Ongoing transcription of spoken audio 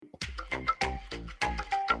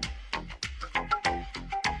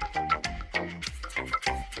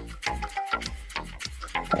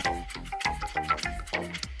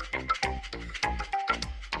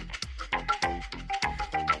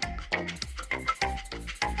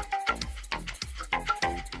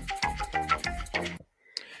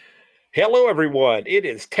Hello, everyone. It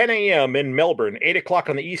is 10 a.m. in Melbourne, 8 o'clock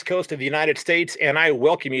on the East Coast of the United States, and I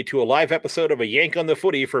welcome you to a live episode of A Yank on the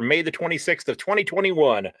Footy for May the 26th of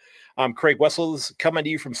 2021. I'm Craig Wessels, coming to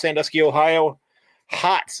you from Sandusky, Ohio.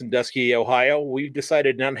 Hot Sandusky, Ohio. We've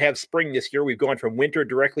decided not to have spring this year. We've gone from winter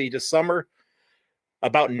directly to summer,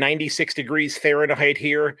 about 96 degrees Fahrenheit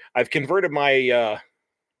here. I've converted my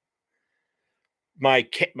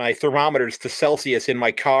thermometers to Celsius in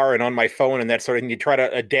my car and on my phone and that sort of thing. You try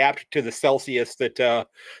to adapt to the Celsius that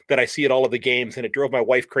I see at all of the games, and it drove my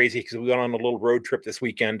wife crazy because we went on a little road trip this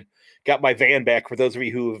weekend. Got my van back. For those of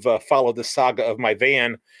you who have followed the saga of my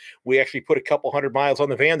van, we actually put a couple hundred miles on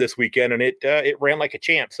the van this weekend, and it ran like a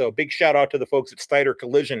champ. So a big shout out to the folks at Snyder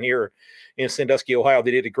Collision here in Sandusky, Ohio.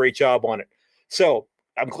 They did a great job on it. So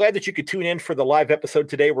I'm glad that you could tune in for the live episode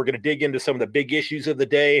today. We're going to dig into some of the big issues of the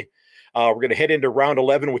day. We're going to head into round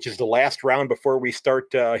 11, which is the last round before we start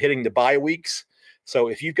hitting the bye weeks. So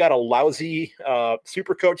if you've got a lousy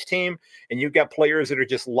super coach team and you've got players that are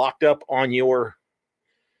just locked up on your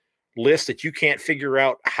list that you can't figure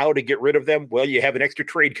out how to get rid of them, well, you have an extra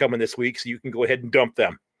trade coming this week, so you can go ahead and dump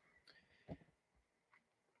them.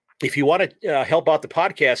 If you want to help out the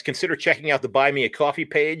podcast, consider checking out the Buy Me a Coffee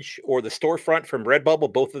page or the storefront from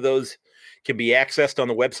Redbubble. Both of those can be accessed on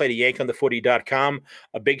the website at yankonthefooty.com.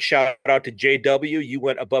 A big shout out to JW. You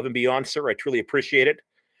went above and beyond, sir. I truly appreciate it.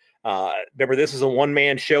 Remember, this is a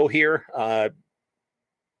one-man show here,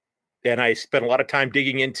 and I spent a lot of time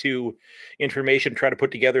digging into information, trying to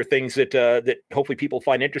put together things that hopefully people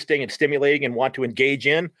find interesting and stimulating and want to engage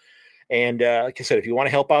in. And like I said, if you want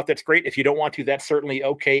to help out, that's great. If you don't want to, that's certainly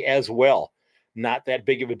okay as well. Not that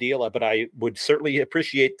big of a deal, but I would certainly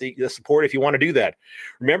appreciate the support if you want to do that.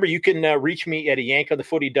 Remember, you can reach me at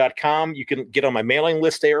yankonthefooty.com. You can get on my mailing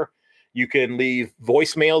list there. You can leave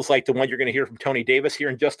voicemails like the one you're going to hear from Tony Davis here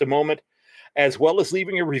in just a moment, as well as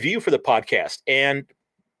leaving a review for the podcast. And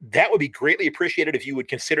that would be greatly appreciated if you would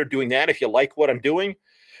consider doing that if you like what I'm doing,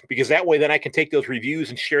 because that way then I can take those reviews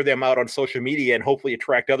and share them out on social media and hopefully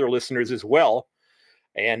attract other listeners as well.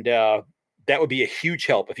 And that would be a huge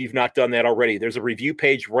help if you've not done that already. There's a review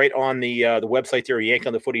page right on the website there,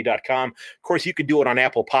 yankonthefooty.com. Of course, you can do it on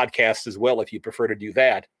Apple Podcasts as well if you prefer to do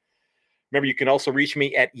that. Remember, you can also reach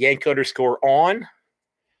me at yank_on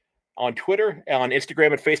Twitter, on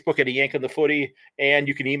Instagram and Facebook at a Yank on the Footy, and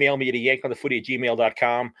you can email me at a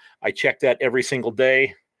yankonthefooty@gmail.com. I check that every single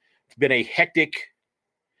day. It's been a hectic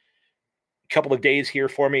couple of days here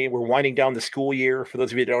for me. We're winding down the school year. For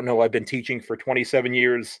those of you that don't know, I've been teaching for 27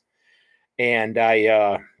 years. And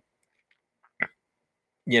I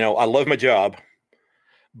love my job,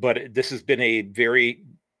 but this has been a very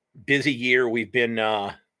busy year. We've been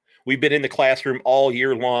in the classroom all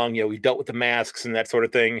year long. We've dealt with the masks and that sort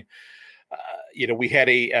of thing. We had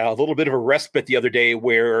a little bit of a respite the other day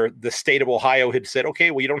where the state of Ohio had said, okay,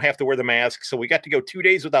 well, you don't have to wear the mask. So we got to go 2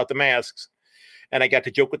 days without the masks. And I got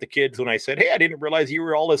to joke with the kids when I said, hey, I didn't realize you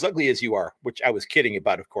were all as ugly as you are, which I was kidding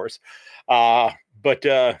about, of course.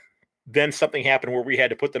 But then something happened where we had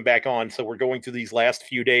to put them back on. So we're going through these last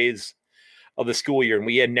few days of the school year, and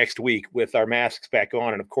we end next week with our masks back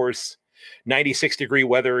on. And of course, 96-degree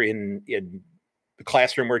weather in the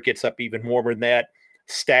classroom where it gets up even warmer than that,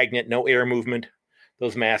 stagnant, no air movement.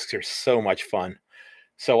 Those masks are so much fun.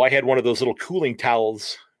 So I had one of those little cooling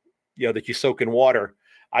towels, that you soak in water.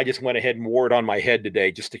 I just went ahead and wore it on my head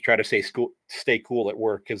today just to try to stay cool at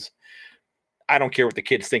work, because I don't care what the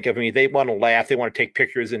kids think of me. They want to laugh. They want to take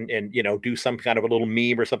pictures and do some kind of a little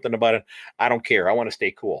meme or something about it. I don't care. I want to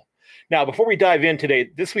stay cool. Now, before we dive in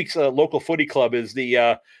today, this week's local footy club is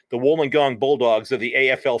the Wollongong Bulldogs of the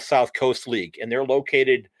AFL South Coast League, and they're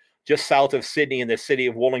located just south of Sydney in the city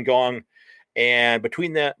of Wollongong. And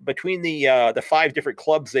between the 5 different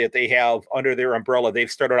clubs that they have under their umbrella, they've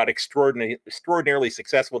started out extraordinarily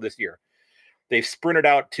successful this year. They've sprinted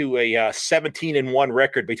out to a 17-1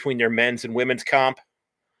 record between their men's and women's comp,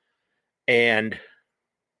 and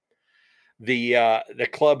the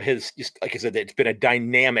club has just, like I said, it's been a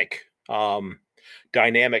dynamic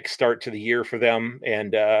start to the year for them,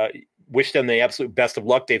 and wish them the absolute best of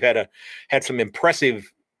luck. They've had some impressive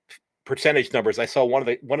percentage numbers. I saw one of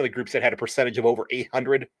the groups that had a percentage of over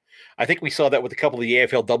 800. I think we saw that with a couple of the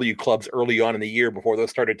AFLW clubs early on in the year before those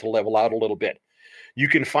started to level out a little bit. You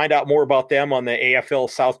can find out more about them on the AFL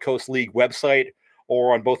South Coast League website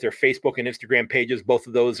or on both their Facebook and Instagram pages. Both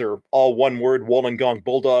of those are all one word, Wollongong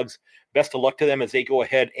Bulldogs. Best of luck to them as they go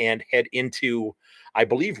ahead and head into, I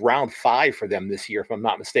believe, round 5 for them this year, if I'm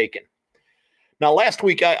not mistaken. Now, last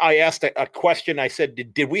week I asked a question. I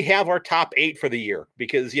said, did we have our top 8 for the year?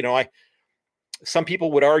 Because, Some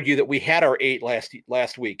people would argue that we had our 8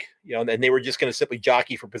 last week, and they were just going to simply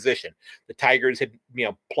jockey for position. The Tigers had,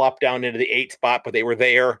 plopped down into the 8 spot, but they were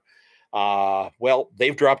there. Well,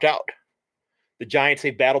 they've dropped out. The Giants, they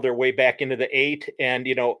battled their way back into the 8. And,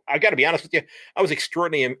 I got to be honest with you, I was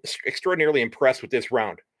extraordinarily impressed with this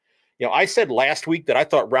round. I said last week that I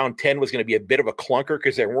thought round 10 was going to be a bit of a clunker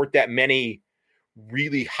because there weren't that many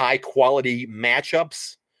really high quality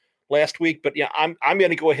matchups last week. But I'm going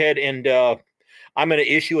to go ahead and I'm going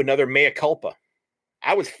to issue another mea culpa.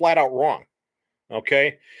 I was flat out wrong.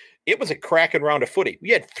 Okay. It was a cracking round of footy. We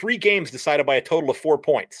had 3 games decided by a total of 4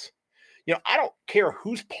 points. I don't care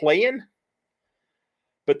who's playing,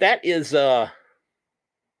 but that is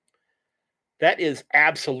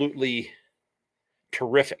absolutely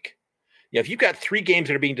terrific. If you've got 3 games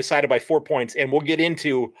that are being decided by 4 points, and we'll get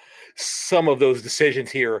into some of those decisions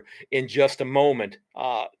here in just a moment.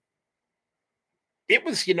 It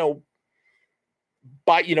was,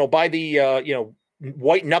 by the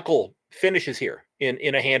white knuckle finishes here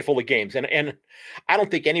in a handful of games, and I don't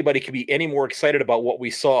think anybody could be any more excited about what we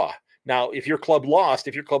saw. Now, if your club lost,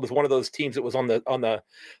 if your club was one of those teams that was on the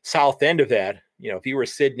south end of that, if you were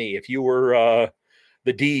Sydney, if you were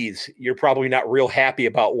the D's, you're probably not real happy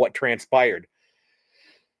about what transpired.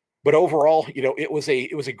 But overall, it was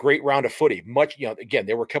a great round of footy. Again,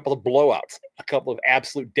 there were a couple of blowouts, a couple of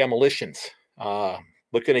absolute demolitions.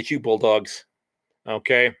 Looking at you, Bulldogs.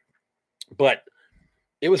 Okay. But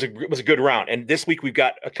it was a good round. And this week we've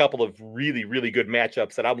got a couple of really, really good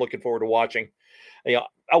matchups that I'm looking forward to watching.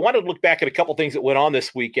 I wanted to look back at a couple things that went on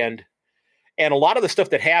this weekend. And a lot of the stuff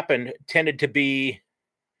that happened tended to be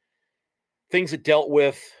things that dealt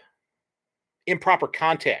with improper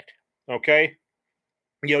contact. Okay.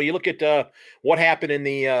 You look at what happened in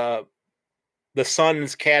the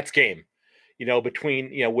Suns Cats game,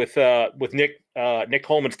 between, with Nick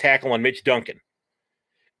Holman's tackle on Mitch Duncan.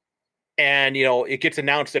 And, it gets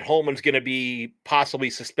announced that Holman's going to be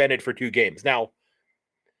possibly suspended for 2 games. Now,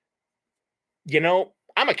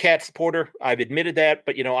 I'm a Cat supporter. I've admitted that,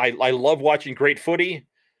 but, I love watching great footy.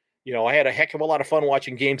 I had a heck of a lot of fun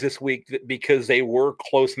watching games this week because they were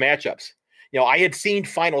close matchups. I had seen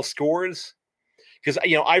final scores because,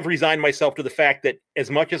 I've resigned myself to the fact that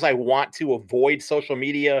as much as I want to avoid social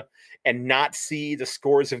media and not see the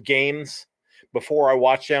scores of games before I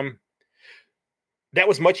watch them, that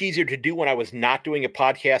was much easier to do when I was not doing a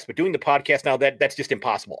podcast. But doing the podcast now, that's just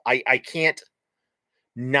impossible. I can't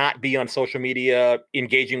not be on social media,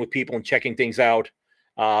 engaging with people and checking things out.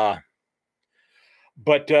 But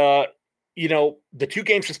the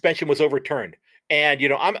 2-game suspension was overturned. And,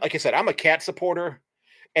 like I said, I'm a Cat supporter,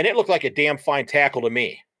 and it looked like a damn fine tackle to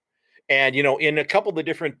me. And, in a couple of the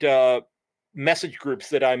different message groups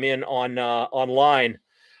that I'm in on online,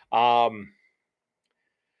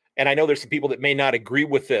 and I know there's some people that may not agree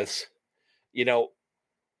with this,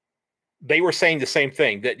 they were saying the same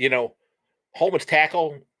thing, that, Holman's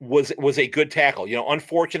tackle was a good tackle.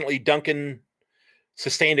 Unfortunately, Duncan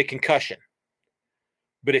sustained a concussion.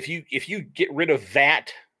 But if you get rid of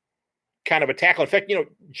that kind of a tackle, in fact,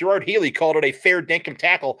 Gerard Healy called it a fair dinkum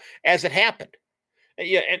tackle as it happened.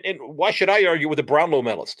 And why should I argue with a Brownlow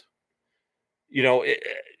medalist? I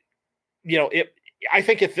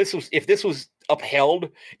think if this was upheld,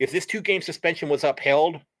 if this 2-game suspension was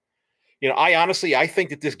upheld, I think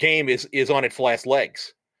that this game is on its last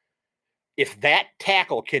legs. If that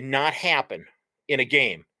tackle cannot happen in a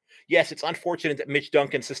game, yes, it's unfortunate that Mitch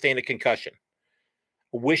Duncan sustained a concussion.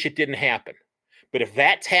 I wish it didn't happen. But if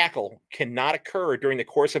that tackle cannot occur during the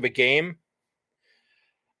course of a game,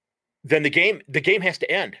 then the game has to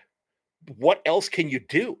end. What else can you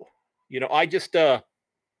do? I just I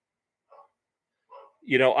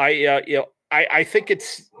think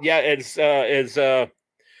it's, as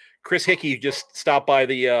Chris Hickey just stopped by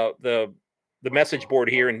the message board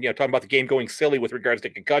here and talking about the game going silly with regards to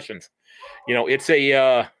concussions.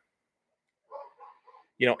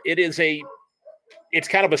 It's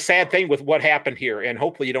kind of a sad thing with what happened here, and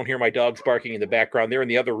hopefully you don't hear my dogs barking in the background. They're in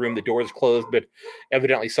the other room. The door is closed, but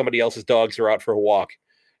evidently somebody else's dogs are out for a walk.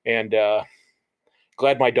 And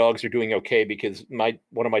glad my dogs are doing okay, because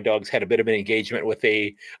one of my dogs had a bit of an engagement with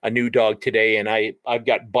a new dog today, and I've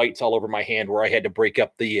got bites all over my hand where I had to break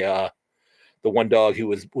up the one dog who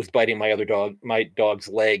was biting my dog's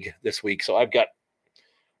leg this week. So I've got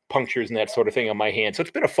punctures and that sort of thing on my hand. So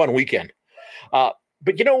it's been a fun weekend.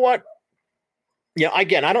 But you know what?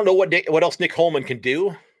 Again, I don't know what else Nick Holman can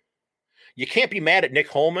do. You can't be mad at Nick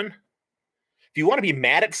Holman. If you want to be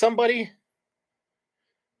mad at somebody,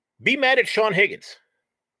 be mad at Sean Higgins.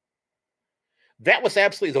 That was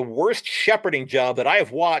absolutely the worst shepherding job that I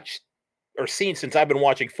have watched or seen since I've been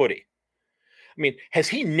watching footy. I mean, has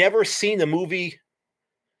he never seen the movie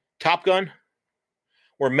Top Gun,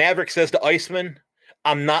 where Maverick says to Iceman,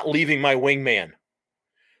 "I'm not leaving my wingman"?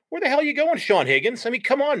 Where the hell are you going, Sean Higgins? I mean,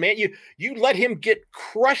 come on, man. You let him get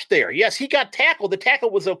crushed there. Yes, he got tackled. The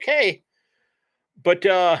tackle was okay. But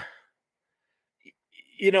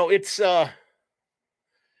it's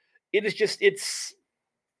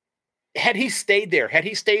had he stayed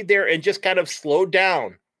there and just kind of slowed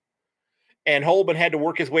down, and Holman had to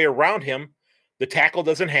work his way around him, the tackle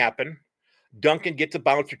doesn't happen. Duncan gets a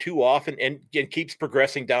bounce or two off and keeps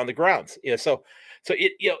progressing down the grounds. So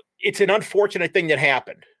it's an unfortunate thing that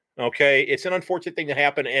happened. Okay, it's an unfortunate thing that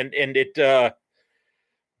happened, and it.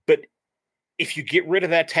 But if you get rid of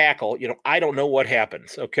that tackle, I don't know what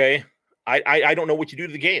happens. Okay, I don't know what you do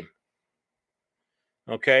to the game.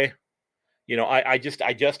 Okay, I just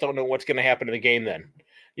don't know what's going to happen to the game then.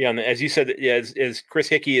 And as you said, as Chris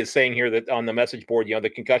Hickey is saying here that on the message board, the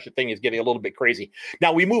concussion thing is getting a little bit crazy.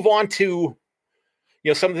 Now we move on to,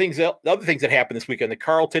 some of the other things that happened this weekend, the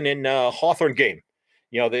Carleton and Hawthorne game.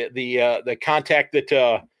 The contact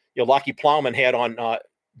that Lockie Plowman had on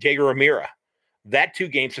Jaeger O'Meara. That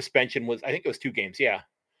 2-game suspension was, I think it was 2 games,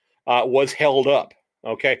 was held up.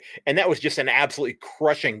 Okay, and that was just an absolutely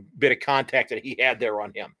crushing bit of contact that he had there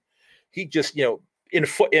on him. He just,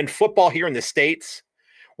 in football here in the States,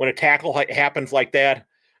 when a tackle happens like that,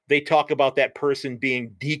 they talk about that person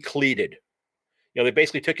being decleated. They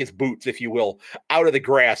basically took his boots, if you will, out of the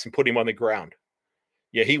grass and put him on the ground.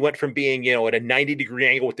 Yeah, he went from being, at a 90-degree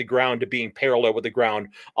angle with the ground to being parallel with the ground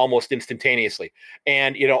almost instantaneously.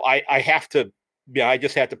 And, I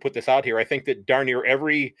just have to put this out here. I think that darn near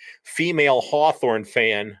every female Hawthorne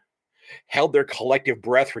fan held their collective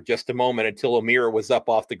breath for just a moment until O'Meara was up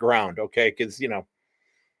off the ground. Okay. Cause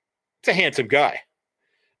it's a handsome guy.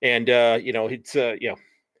 And, it's, you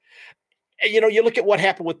look at what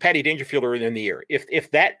happened with Patty Dangerfield earlier in the year.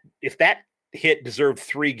 If that hit deserved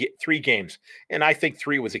three games, and I think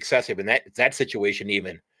 3 was excessive in that situation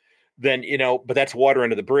even, then, but that's water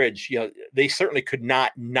under the bridge. They certainly could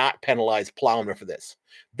not penalize Plowman for this.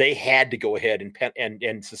 They had to go ahead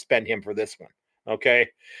and suspend him for this one. Okay.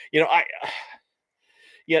 And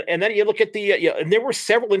then you look at and there were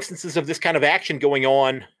several instances of this kind of action going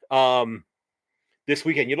on this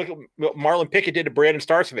weekend. You look at what Marlon Pickett did to Brandon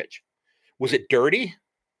Starcevich. Was it dirty?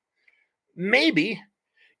 Maybe.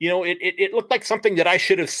 It looked like something that I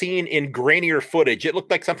should have seen in grainier footage. It looked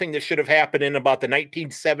like something that should have happened in about the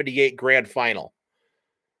 1978 grand final.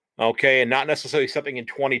 Okay. And not necessarily something in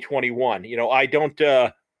 2021. I don't,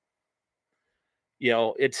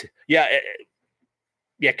 it's,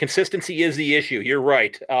 consistency is the issue. You're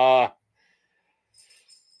right.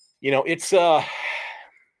 It's, I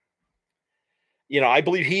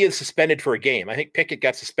believe he is suspended for a game. I think Pickett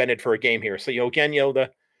got suspended for a game here. So, again,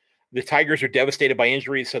 the Tigers are devastated by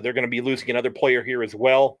injuries, so they're going to be losing another player here as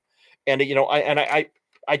well. And, I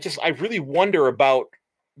really wonder about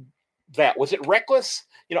that. Was it reckless?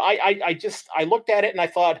 I looked at it and I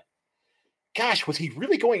thought, gosh, was he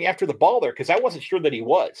really going after the ball there? Because I wasn't sure that he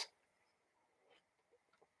was.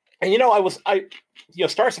 And,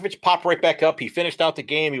 Starcevich popped right back up. He finished out the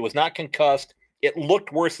game. He was not concussed. It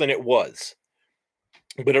looked worse than it was.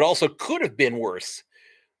 But it also could have been worse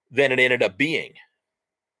than it ended up being.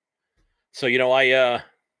 So, as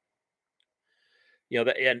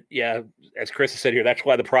Chris has said here, that's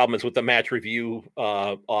why the problem is with the match review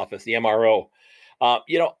office, the MRO.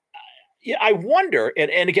 I wonder,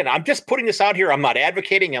 and again, I'm just putting this out here. I'm not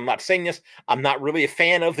advocating. I'm not saying this. I'm not really a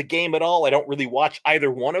fan of the game at all. I don't really watch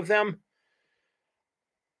either one of them.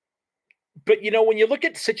 But, when you look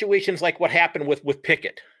at situations like what happened with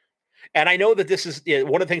Pickett, and I know that this is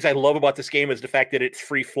one of the things I love about this game is the fact that it's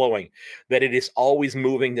free flowing, that it is always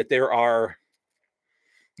moving, that there are,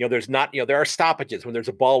 there are stoppages when there's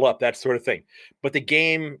a ball up, that sort of thing. But the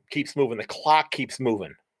game keeps moving. The clock keeps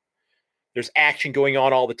moving. There's action going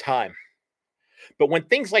on all the time. But when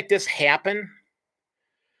things like this happen,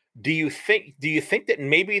 do you think that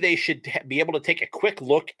maybe they should be able to take a quick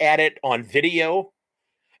look at it on video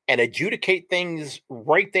and adjudicate things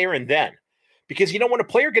right there and then? Because, when a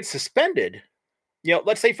player gets suspended,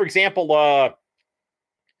 let's say, for example,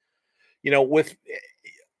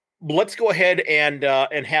 let's go ahead and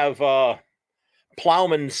have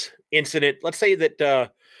Plowman's incident. Let's say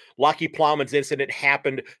that Lockie Plowman's incident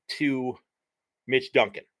happened to Mitch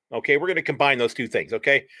Duncan. Okay, we're going to combine those two things.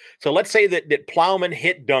 Okay, so let's say that Plowman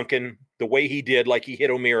hit Duncan the way he did, like he hit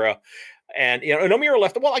O'Meara, and and O'Meara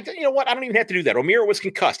left. Well, what? I don't even have to do that. O'Meara was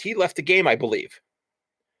concussed. He left the game, I believe.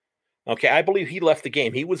 Okay, I believe he left the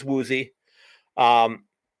game. He was woozy.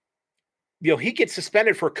 He gets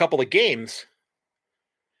suspended for a couple of games.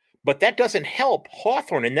 But that doesn't help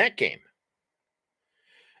Hawthorne in that game.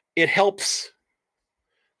 It helps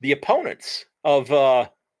the opponents of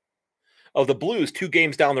the Blues 2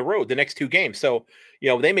 games down the road, the next 2 games. So,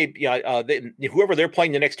 they may, whoever they're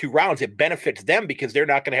playing the next 2 rounds, it benefits them because they're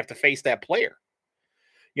not going to have to face that player.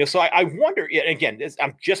 So I wonder, again,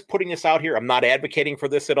 I'm just putting this out here. I'm not advocating for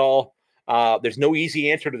this at all. There's no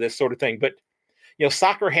easy answer to this sort of thing. But,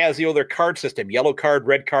 soccer has, their card system, yellow card,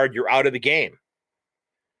 red card, you're out of the game.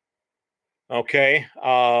 Okay.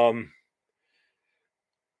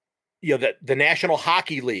 The National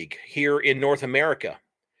Hockey League here in North America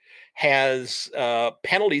has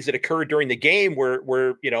penalties that occur during the game where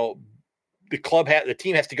the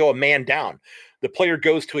team has to go a man down. The player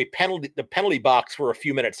goes to the penalty box for a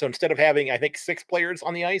few minutes. So instead of having, I think, 6 players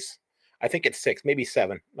on the ice, I think it's 6, maybe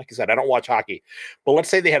 7. Like I said, I don't watch hockey, but let's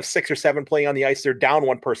say they have 6 or 7 playing on the ice. They're down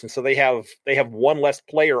 1 person. So they have 1 less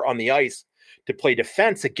player on the ice to play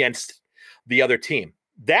defense against the other team.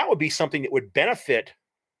 That would be something that would benefit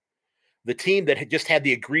the team that had just had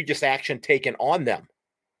the egregious action taken on them.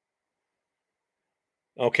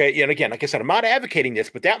 Okay. And again, like I said, I'm not advocating this,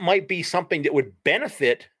 but that might be something that would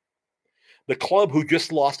benefit the club who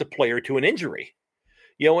just lost a player to an injury.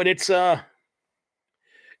 And it's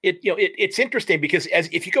it's interesting because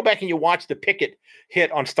if you go back and you watch the Pickett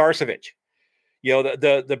hit on Starcevich,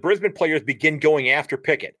 the Brisbane players begin going after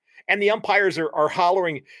Pickett, and the umpires are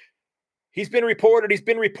hollering, "He's been reported. He's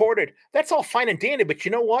been reported." That's all fine and dandy, but you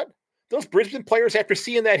know what? Those Brisbane players, after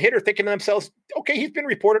seeing that hit, are thinking to themselves, "Okay, he's been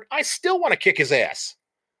reported. I still want to kick his ass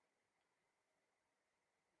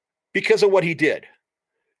because of what he did."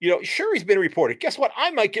 Sure, he's been reported. Guess what? I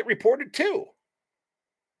might get reported too.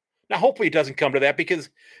 Now, hopefully it doesn't come to that because,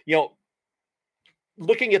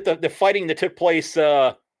 looking at the fighting that took place,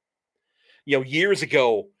 years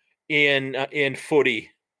ago in footy,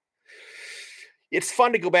 it's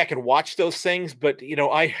fun to go back and watch those things. But,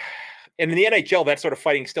 and in the NHL, that sort of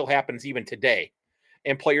fighting still happens even today.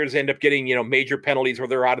 And players end up getting, major penalties where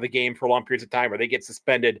they're out of the game for long periods of time, or they get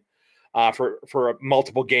suspended for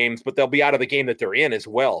multiple games, but they'll be out of the game that they're in as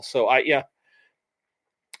well. So I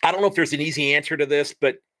don't know if there's an easy answer to this,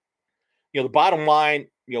 but the bottom line,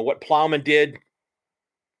 what Plowman did,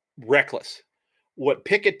 reckless. What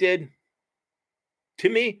Pickett did, to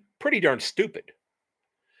me, pretty darn stupid.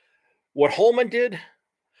 What Holman did,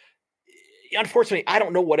 unfortunately, I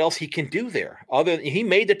don't know what else he can do there. Other than he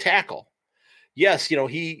made the tackle. Yes,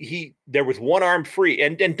 he there was one arm free,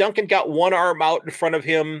 and Duncan got one arm out in front of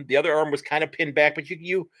him. The other arm was kind of pinned back, but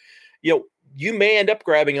you may end up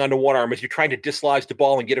grabbing onto one arm as you're trying to dislodge the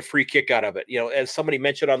ball and get a free kick out of it. As somebody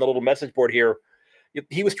mentioned on the little message board here,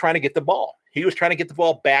 he was trying to get the ball. He was trying to get the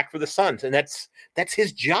ball back for the Suns, and that's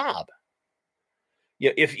his job.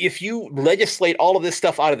 If you legislate all of this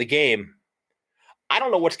stuff out of the game, I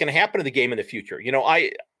don't know what's going to happen to the game in the future.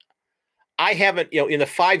 I haven't, in the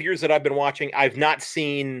 5 years that I've been watching, I've not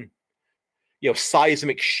seen,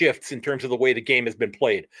 seismic shifts in terms of the way the game has been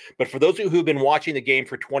played. But for those of you who've been watching the game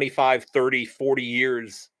for 25, 30, 40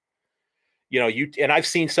 years, and I've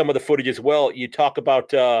seen some of the footage as well. You talk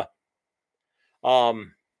about, I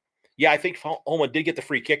think Holman did get the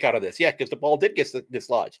free kick out of this. Yeah, because the ball did get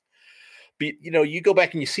dislodged. But, you go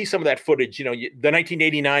back and you see some of that footage, the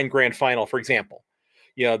 1989 grand final, for example.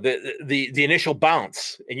 The initial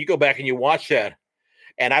bounce, and you go back and you watch that,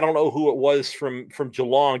 and I don't know who it was from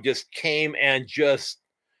Geelong just came and just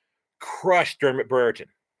crushed Dermot Brereton.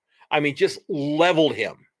 I mean, just leveled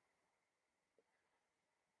him.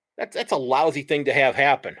 That's a lousy thing to have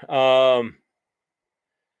happen. That's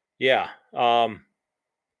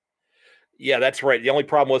right. The only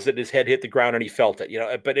problem was that his head hit the ground and he felt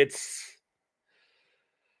it. But it's.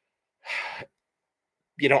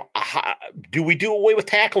 Do we do away with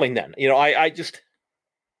tackling then?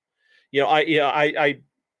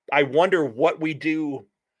 I wonder what we do.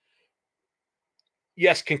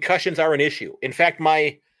 Yes, concussions are an issue. In fact,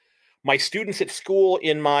 my students at school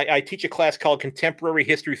I teach a class called Contemporary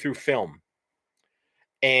History Through Film.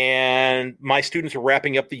 And my students are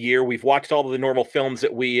wrapping up the year. We've watched all of the normal films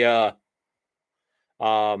that we, it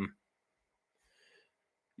was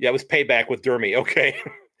Payback with Dermy. Okay.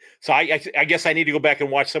 So I guess I need to go back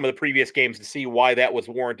and watch some of the previous games to see why that was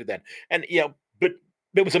warranted then. And, but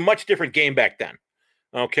it was a much different game back then.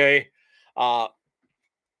 Okay. But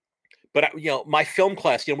my film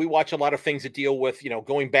class, we watch a lot of things that deal with,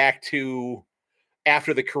 going back to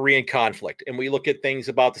after the Korean conflict. And we look at things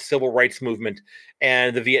about the civil rights movement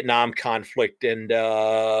and the Vietnam conflict and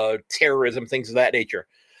terrorism, things of that nature.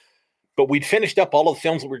 But we'd finished up all of the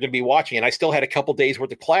films that we were going to be watching, and I still had a couple days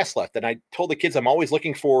worth of class left. And I told the kids I'm always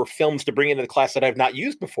looking for films to bring into the class that I've not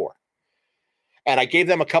used before. And I gave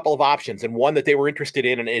them a couple of options, and one that they were interested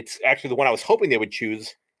in, and it's actually the one I was hoping they would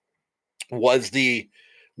choose, was the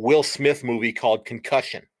Will Smith movie called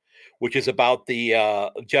Concussion, which is about the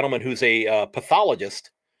gentleman who's a pathologist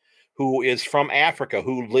who is from Africa,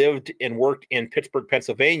 who lived and worked in Pittsburgh,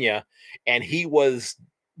 Pennsylvania, and he was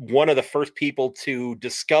one of the first people to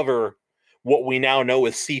discover what we now know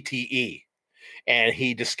as CTE. And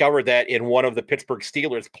he discovered that in one of the Pittsburgh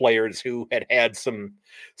Steelers players who had had some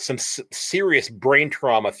serious brain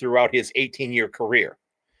trauma throughout his 18-year career.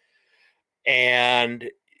 And,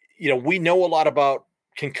 we know a lot about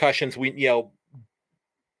concussions,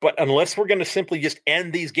 but unless we're going to simply just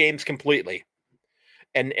end these games completely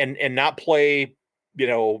and not play,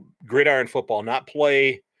 gridiron football, not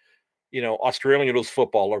play, Australian rules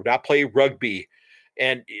football, or not play rugby.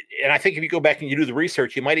 And I think if you go back and you do the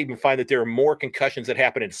research, you might even find that there are more concussions that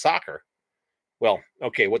happen in soccer. Well,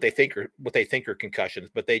 okay, what they think are concussions,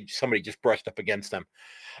 but somebody just brushed up against them.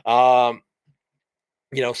 So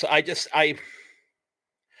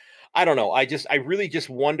I don't know. I really just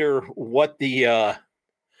wonder what the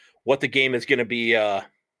game is going to be,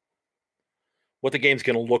 what the game's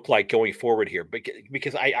going to look like going forward here,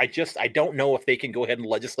 because I don't know if they can go ahead and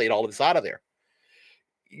legislate all of this out of there.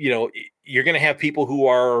 You're going to have people who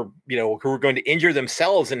are going to injure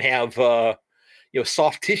themselves and have,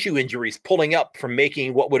 soft tissue injuries pulling up from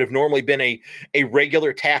making what would have normally been a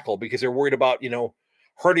regular tackle because they're worried about,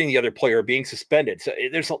 hurting the other player, being suspended. So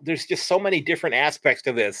there's just so many different aspects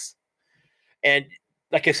to this. And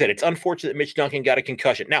like I said, it's unfortunate that Mitch Duncan got a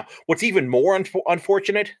concussion. Now, what's even more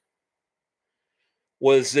unfortunate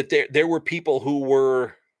was that there were people who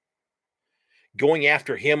were going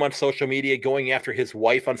after him on social media, going after his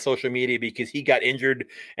wife on social media because he got injured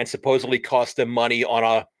and supposedly cost them money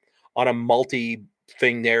on a multi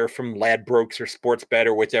thing there from Ladbrokes or Sportsbet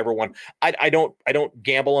or whichever one. I don't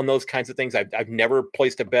gamble on those kinds of things. I've never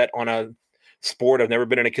placed a bet on a sport. I've never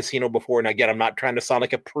been in a casino before. And again, I'm not trying to sound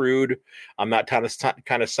like a prude. I'm not trying to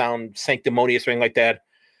kind of sound sanctimonious or anything like that.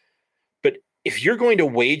 But if you're going to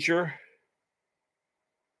wager,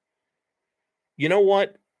 you know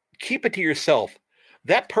what? Keep it to yourself.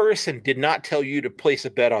 That person did not tell you to place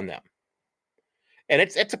a bet on them. And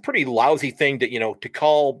it's a pretty lousy thing to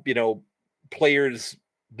call, players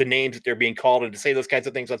the names that they're being called and to say those kinds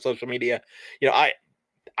of things on social media.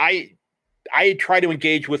 I try to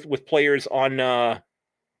engage with players on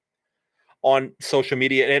social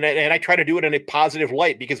media, and I try to do it in a positive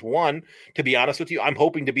light because, one, to be honest with you, I'm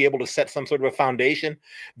hoping to be able to set some sort of a foundation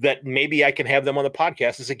that maybe I can have them on the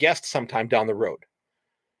podcast as a guest sometime down the road.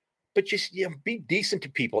 But just be decent to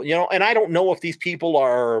people, and I don't know if these people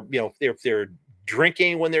are, if they're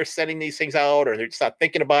drinking when they're setting these things out, or they're just not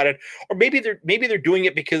thinking about it, or maybe they're doing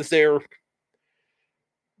it because they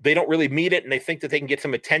don't really mean it and they think that they can get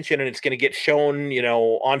some attention and it's going to get shown,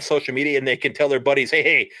 on social media, and they can tell their buddies,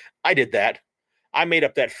 hey, I did that. I made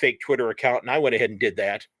up that fake Twitter account and I went ahead and did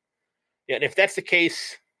that. And if that's the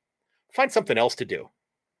case, find something else to do.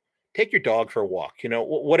 Take your dog for a walk,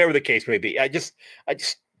 whatever the case may be. I just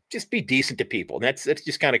be decent to people. And that's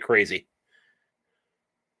just kind of crazy.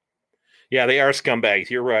 Yeah, they are scumbags.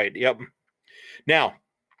 You're right. Yep. Now,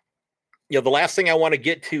 the last thing I want to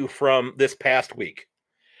get to from this past week,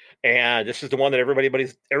 and this is the one that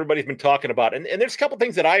everybody's been talking about, and there's a couple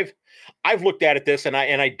things that I've looked at this, and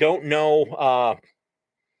I don't know,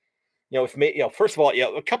 first of all,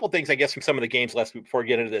 a couple things I guess from some of the games last week before I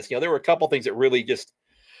get into this, there were a couple things that really just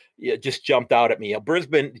jumped out at me.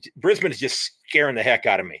 Brisbane is just scaring the heck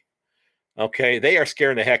out of me. Okay, they are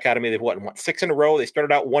scaring the heck out of me. They've won 6 in a row. They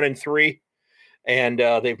started out 1-3, and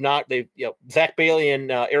Zach Bailey and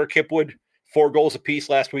Eric Hipwood 4 goals apiece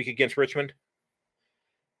last week against Richmond.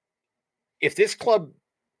 If this club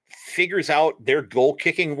figures out their goal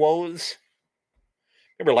kicking woes,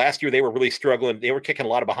 remember last year they were really struggling. They were kicking a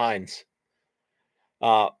lot of behinds.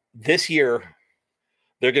 This year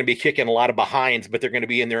they're going to be kicking a lot of behinds, but they're going to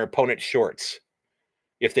be in their opponent's shorts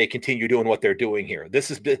if they continue doing what they're doing here.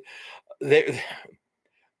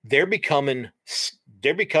 They're becoming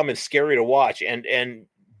scary to watch, and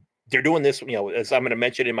they're doing this, as I'm going to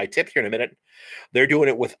mention in my tips here in a minute. They're doing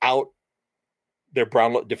it without their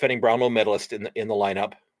defending Brownlow medalist in the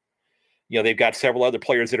lineup. They've got several other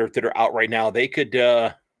players that are out right now. They could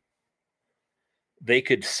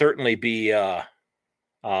certainly be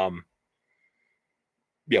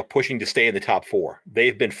pushing to stay in the top 4.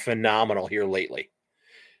 They've been phenomenal here lately.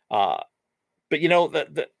 But and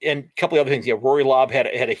a couple of other things. Rory Lobb had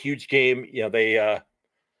a huge game. The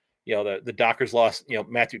Dockers lost.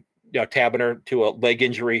 Matthew Taberner to a leg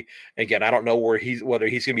injury. Again, I don't know whether he's going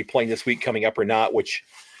to be playing this week coming up or not. Which,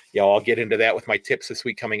 I'll get into that with my tips this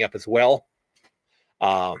week coming up as well.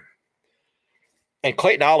 Um, and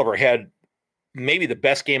Clayton Oliver had maybe the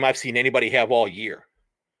best game I've seen anybody have all year.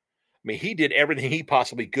 I mean, he did everything he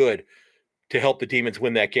possibly could to help the Demons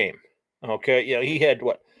win that game. Okay, he had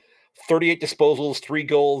 38 disposals, 3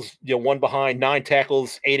 goals, 1 behind, 9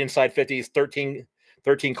 tackles, 8 inside 50s,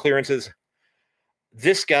 13 clearances.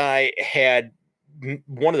 This guy had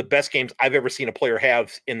one of the best games I've ever seen a player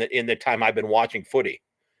have in the time I've been watching footy.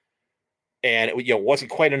 And it wasn't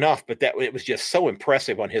quite enough, but it was just so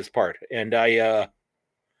impressive on his part. And I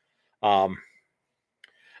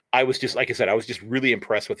was just, like I said, I was just really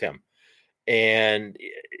impressed with him. And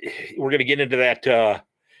we're going to get into that,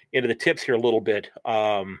 into the tips here a little bit.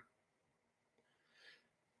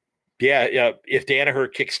 If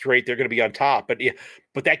Danaher kicks straight, they're going to be on top. But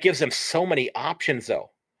that gives them so many options, though.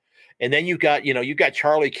 And then you got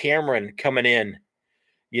Charlie Cameron coming in,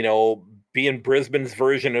 being Brisbane's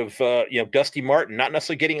version of Dusty Martin, not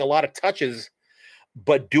necessarily getting a lot of touches,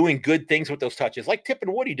 but doing good things with those touches, like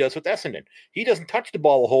Tippin Woody does with Essendon. He doesn't touch the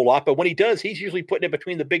ball a whole lot, but when he does, he's usually putting it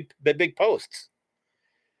between the big posts.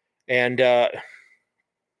 And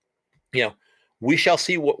we shall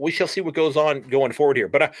see what goes on going forward here.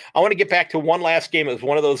 But I want to get back to one last game. It was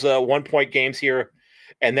one of those 1-point games here,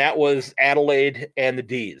 and that was Adelaide and the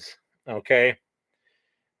D's. Okay.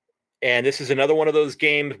 And this is another one of those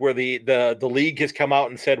games where the league has come out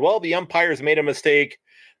and said, well, the umpires made a mistake.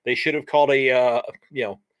 They should have called a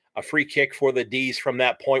free kick for the D's from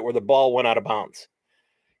that point where the ball went out of bounds.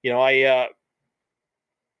 His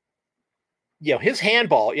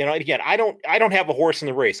handball, again, I don't have a horse in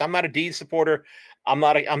the race. I'm not a D's supporter. I'm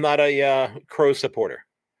not a Crows supporter.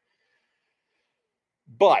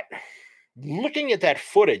 But looking at that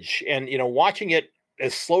footage and, watching it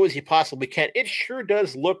as slow as you possibly can, it sure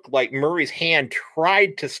does look like Murray's hand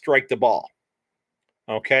tried to strike the ball.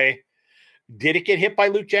 Okay. Did it get hit by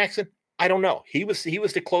Luke Jackson? I don't know. He was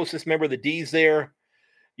the closest member of the D's there.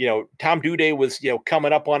 Tom Duday was,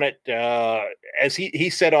 coming up on it. As he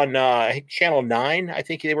said on Channel 9, I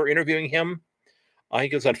think they were interviewing him. I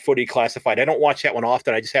think it was on Footy Classified. I don't watch that one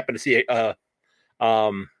often. I just happen to see it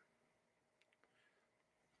on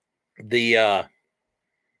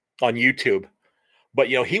YouTube. But,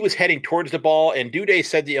 he was heading towards the ball, and Duday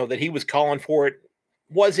said, that he was calling for it.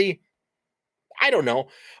 Was he? I don't know.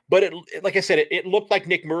 But like I said, it looked like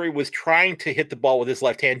Nick Murray was trying to hit the ball with his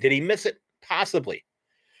left hand. Did he miss it? Possibly.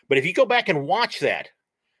 But if you go back and watch that,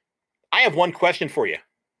 I have one question for you.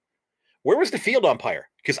 Where was the field umpire?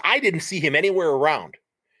 Because I didn't see him anywhere around.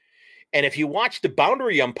 And if you watch the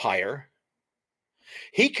boundary umpire,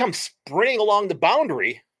 he comes sprinting along the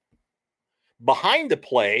boundary behind the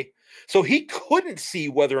play, so he couldn't see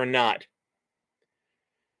whether or not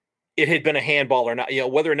it had been a handball or not,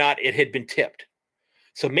 whether or not it had been tipped.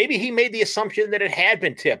 So maybe he made the assumption that it had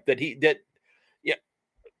been tipped, again,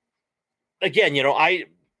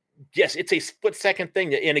 yes, it's a split-second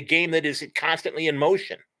thing in a game that is constantly in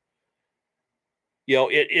motion.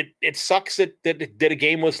 It sucks that a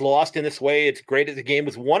game was lost in this way. It's great that the game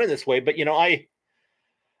was won in this way, but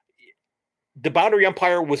the boundary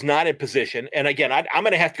umpire was not in position. And again, I'm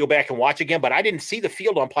going to have to go back and watch again, but I didn't see the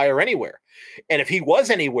field umpire anywhere. And if he was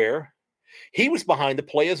anywhere, he was behind the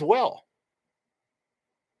play as well.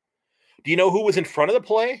 Do you know who was in front of the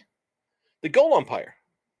play? The goal umpire.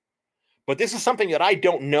 But this is something that I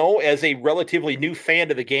don't know as a relatively new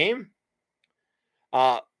fan of the game.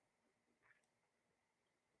 Can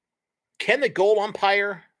the goal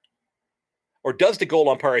umpire, or does the goal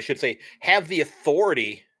umpire, I should say, have the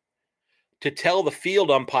authority to tell the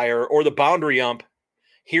field umpire or the boundary ump,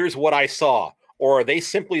 here's what I saw? Or are they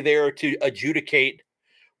simply there to adjudicate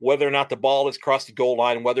whether or not the ball has crossed the goal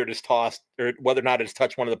line, whether it is tossed, or whether or not it's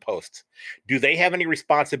touched one of the posts? Do they have any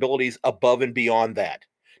responsibilities above and beyond that?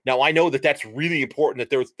 Now, I know that that's really important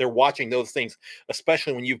that they're watching those things,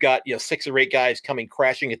 especially when you've got 6 or 8 guys coming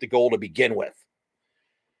crashing at the goal to begin with.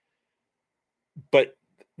 But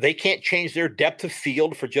they can't change their depth of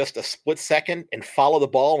field for just a split second and follow the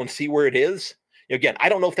ball and see where it is. Again, I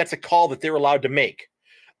don't know if that's a call that they're allowed to make.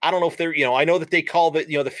 I don't know if they're, I know that they call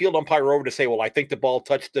the field umpire over to say, well, I think the ball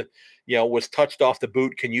touched was touched off the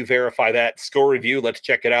boot. Can you verify that? Score review. Let's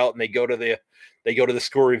check it out. And they go to the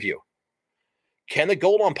score review. Can the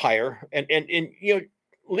goal umpire and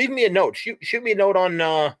leave me a note, shoot me a note on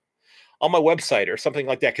my website or something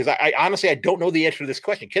like that, because I honestly I don't know the answer to this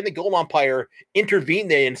question. Can the goal umpire intervene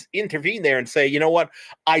there and say, you know what,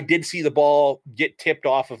 I did see the ball get tipped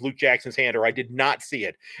off of Luke Jackson's hand, or I did not see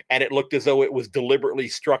it, and it looked as though it was deliberately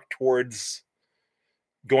struck towards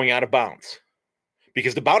going out of bounds,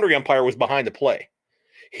 because the boundary umpire was behind the play.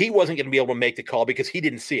 he wasn't going to be able to make the call because he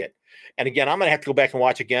didn't see it. And again, I'm going to have to go back and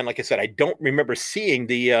watch again. Like I said, I don't remember seeing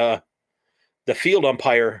the field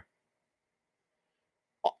umpire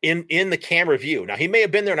in the camera view. Now, he may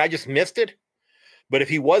have been there and I just missed it, but if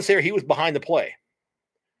he was there, he was behind the play.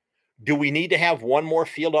 Do we need to have one more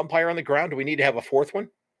field umpire on the ground? Do we need to have a fourth one?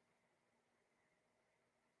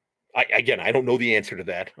 I don't know the answer to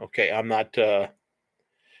that. Okay, I'm not.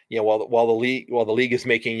 While the league is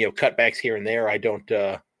making cutbacks here and there, I don't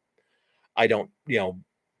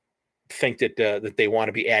think that they want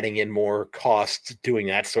to be adding in more costs doing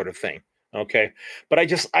that sort of thing. Okay, but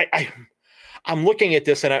I'm looking at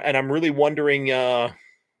this and I'm really wondering,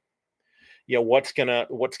 what's gonna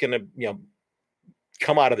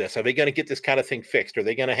come out of this? Are they going to get this kind of thing fixed? Are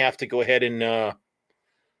they going to have to go ahead and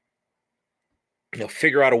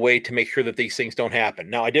figure out a way to make sure that these things don't happen?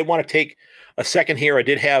 Now, I did want to take a second here. I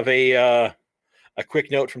did have a quick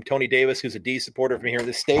note from Tony Davis, who's a D supporter from here in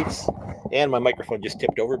the States, and my microphone just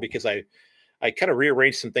tipped over because I kind of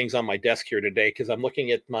rearranged some things on my desk here today because I'm looking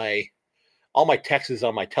at all my text is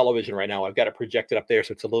on my television right now. I've got it projected up there,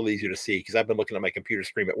 so it's a little easier to see because I've been looking at my computer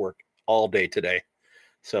screen at work all day today.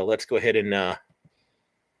 So let's go ahead and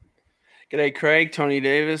G'day, Craig. Tony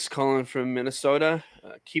Davis calling from Minnesota.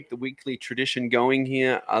 Keep the weekly tradition going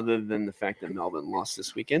here, other than the fact that Melbourne lost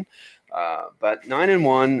this weekend. But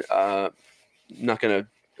 9-1, not going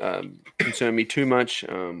to concern me too much.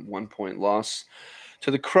 1 point loss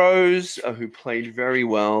to the Crows, who played very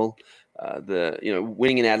well.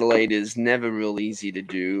 Winning in Adelaide is never real easy to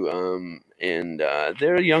do, and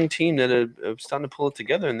they're a young team that are starting to pull it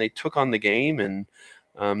together, and they took on the game. And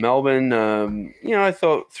Melbourne, I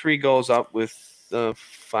thought 3 goals up with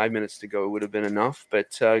 5 minutes to go would have been enough,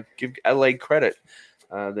 but give Adelaide credit.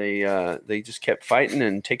 They just kept fighting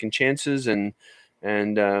and taking chances, and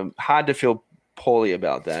hard to feel poorly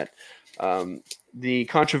about that. The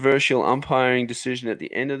controversial umpiring decision at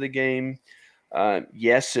the end of the game,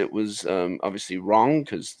 yes, it was obviously wrong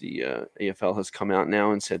because the AFL has come out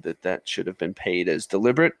now and said that should have been paid as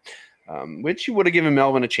deliberate, which would have given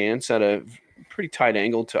Melbourne a chance at a pretty tight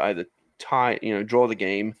angle to either draw the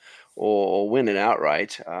game or win it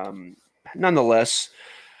outright. Nonetheless,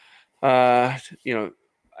 2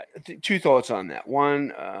 thoughts on that.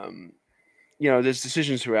 One, there's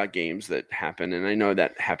decisions throughout games that happen, and I know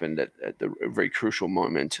that happened at the very crucial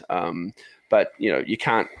moment. But you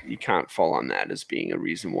can't fall on that as being a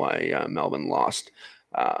reason why Melbourne lost.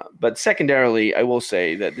 But secondarily, I will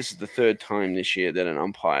say that this is the 3rd time this year that an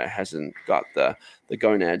umpire hasn't got the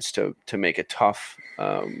gonads to make a tough,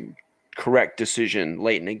 correct decision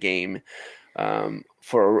late in a game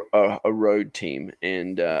for a road team.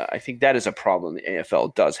 And I think that is a problem the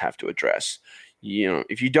AFL does have to address.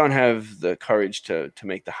 If you don't have the courage to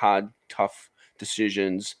make the hard, tough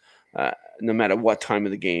decisions, no matter what time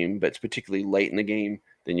of the game, but it's particularly late in the game,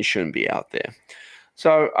 then you shouldn't be out there.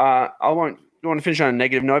 So don't want to finish on a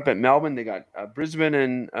negative note, but Melbourne, they got Brisbane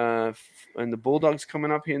and the Bulldogs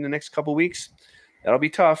coming up here in the next couple of weeks. That'll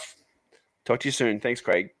be tough. Talk to you soon. Thanks,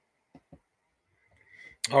 Craig.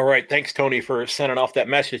 All right. Thanks, Tony, for sending off that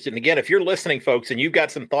message. And again, if you're listening, folks, and you've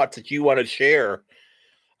got some thoughts that you want to share,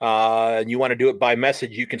 and you want to do it by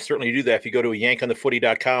message, you can certainly do that. If you go to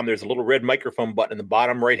yankonthefooty.com, there's a little red microphone button in the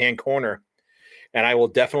bottom right-hand corner. And I will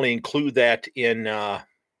definitely include that in an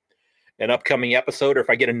upcoming episode, or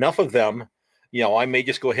if I get enough of them, I may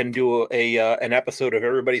just go ahead and do an episode of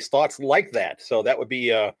everybody's thoughts like that. So that would be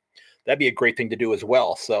that'd be a great thing to do as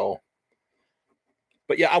well. So,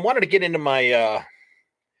 but yeah, I wanted to get into my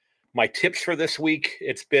my tips for this week.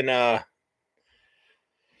 It's been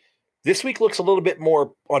this week looks a little bit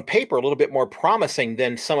more on paper, a little bit more promising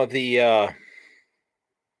than some of the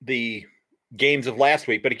games of last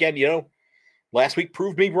week. But again, last week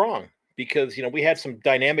proved me wrong because we had some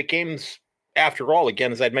dynamic games. After all,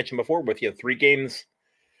 again, as I'd mentioned before, with 3 games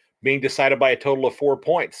being decided by a total of 4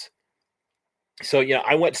 points. So,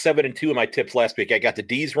 I went 7-2 in my tips last week. I got the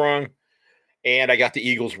D's wrong and I got the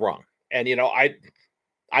Eagles wrong. And,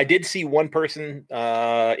 I did see one person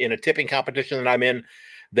in a tipping competition that I'm in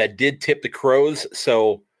that did tip the Crows.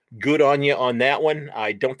 So good on you on that one.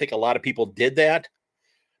 I don't think a lot of people did that.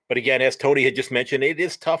 But again, as Tony had just mentioned, it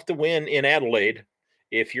is tough to win in Adelaide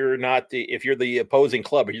if you're the opposing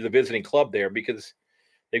club, or you're the visiting club there, because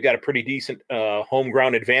they've got a pretty decent home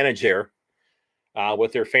ground advantage there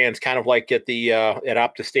with their fans, kind of like at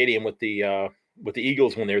Optus Stadium with the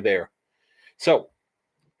Eagles when they're there. So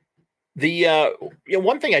the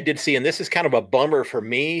one thing I did see, and this is kind of a bummer for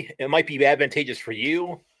me, it might be advantageous for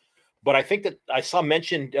you, but I think that I saw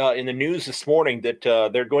mentioned in the news this morning that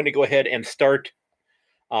they're going to go ahead and start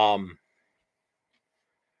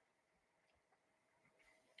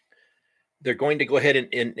they're going to go ahead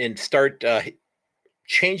and start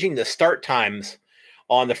changing the start times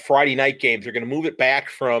on the Friday night games. They're going to move it back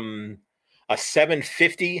from a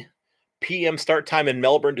 7:50 p.m. start time in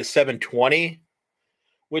Melbourne to 7:20,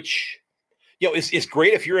 which is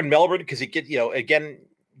great if you're in Melbourne because it gets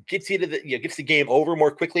gets you to gets the game over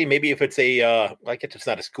more quickly. Maybe if it's I guess it's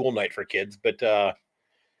not a school night for kids, but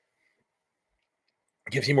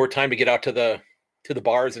gives you more time to get out to the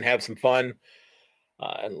bars and have some fun.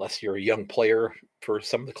 Unless you're a young player for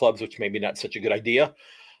some of the clubs, which maybe not such a good idea.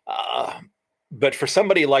 But for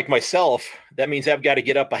somebody like myself, that means I've got to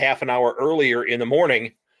get up a half an hour earlier in the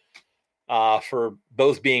morning for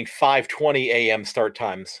those being 5:20 a.m. start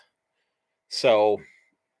times. So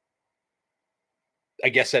I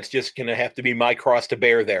guess that's just going to have to be my cross to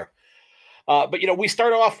bear there. But, we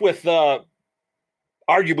start off with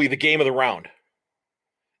arguably the game of the round.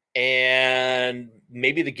 And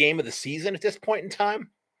maybe the game of the season at this point in time.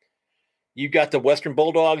 You've got the Western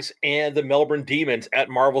Bulldogs and the Melbourne Demons at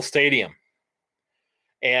Marvel Stadium.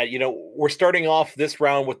 And, we're starting off this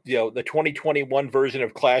round with, the 2021 version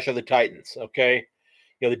of Clash of the Titans, okay?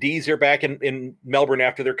 The D's are back in Melbourne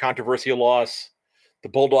after their controversial loss. The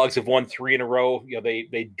Bulldogs have won 3 in a row.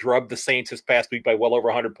 They drubbed the Saints this past week by well over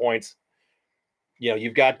 100 points.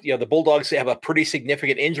 You've got, the Bulldogs have a pretty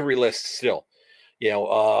significant injury list still.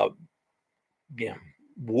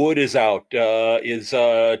 Wood is out. Is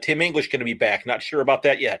Tim English going to be back? Not sure about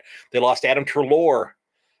that yet. They lost Adam Treloar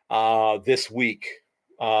this week.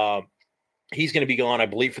 He's going to be gone, I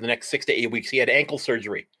believe, for the next 6 to 8 weeks. He had ankle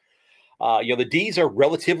surgery. The D's are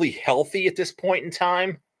relatively healthy at this point in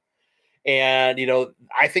time. And,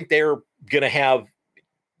 I think they're going to have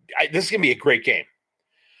 – this is going to be a great game.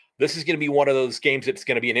 This is going to be one of those games that's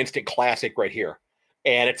going to be an instant classic right here.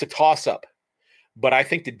 And it's a toss-up. But I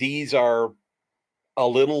think the D's are a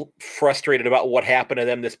little frustrated about what happened to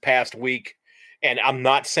them this past week. And I'm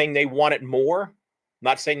not saying they want it more.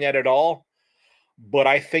 Not saying that at all. But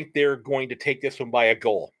I think they're going to take this one by a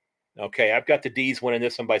goal. Okay, I've got the D's winning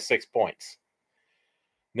this one by 6 points.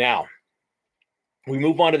 Now, we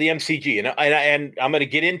move on to the MCG. And I'm going to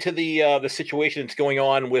get into the situation that's going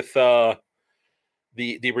on with the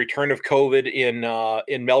return of COVID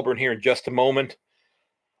in Melbourne here in just a moment.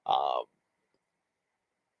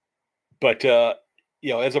 But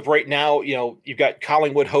as of right now, you've got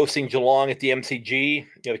Collingwood hosting Geelong at the MCG.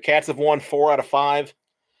 The Cats have won 4 out of 5.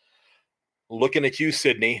 Looking at you,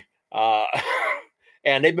 Sydney.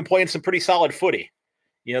 And they've been playing some pretty solid footy.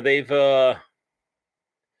 They've got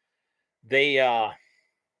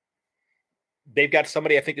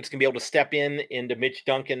somebody I think that's going to be able to step into Mitch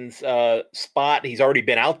Duncan's spot. He's already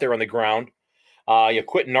been out there on the ground.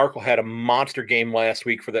 Quentin Narkle had a monster game last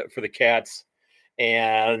week for the Cats.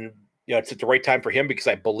 And it's at the right time for him because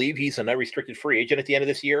I believe he's an unrestricted free agent at the end of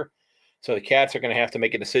this year. So the Cats are going to have to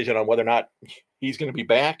make a decision on whether or not he's going to be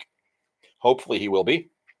back. Hopefully he will be.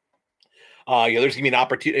 There's going to be an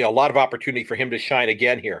opportunity, a lot of opportunity for him to shine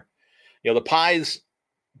again here. The Pies,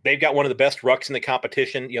 they've got one of the best rucks in the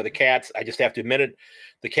competition. The Cats, I just have to admit it,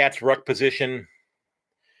 the Cats' ruck position,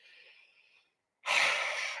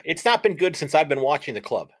 it's not been good since I've been watching the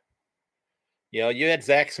club. You had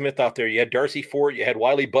Zach Smith out there. You had Darcy Ford. You had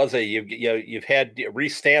Wiley Buzzy. You've had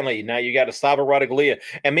Reece Stanley. Now you got Asava Radaglia,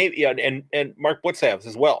 and maybe and Mark Blitzhavs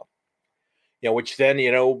as well. Which then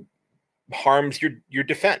harms your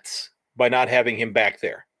defense by not having him back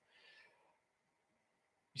there.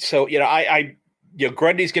 So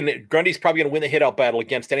Grundy's probably gonna win the hit-out battle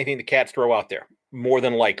against anything the Cats throw out there, more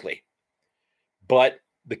than likely. But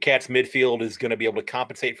the Cats midfield is going to be able to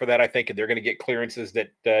compensate for that, I think, and they're going to get clearances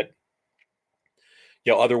that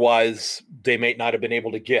otherwise they may not have been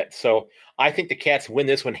able to get. So I think the Cats win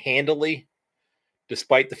this one handily,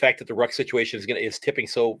 despite the fact that the ruck situation is tipping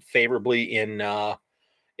so favorably in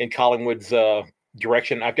Collingwood's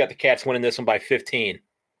direction. I've got the Cats winning this one by 15.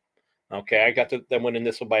 Okay, I got them winning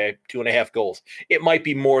this one by 2.5 goals. It might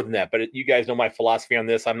be more than that, but you guys know my philosophy on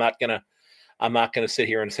this. I'm not gonna sit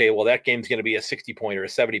here and say, well, that game's going to be a 60-point or a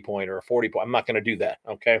 70-point or a 40-point. I'm not going to do that.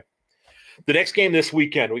 Okay. The next game this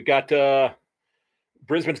weekend, we've got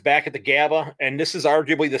Brisbane's back at the Gabba, and this is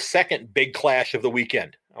arguably the second big clash of the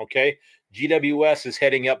weekend. Okay, GWS is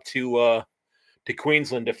heading up to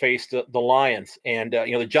Queensland to face the Lions, and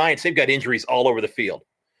the Giants. They've got injuries all over the field.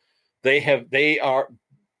 They've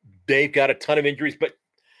got a ton of injuries, but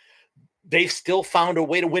they've still found a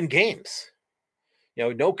way to win games.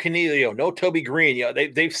 No Canelio, no Toby Green.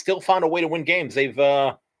 They've still found a way to win games. They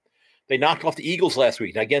knocked off the Eagles last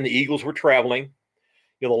week. Now, again, the Eagles were traveling.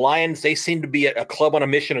 The Lions, they seem to be a club on a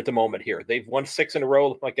mission at the moment here. They've won 6 in a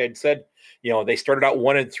row, like I'd said. They started out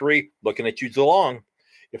 1-3. Looking at you, Geelong.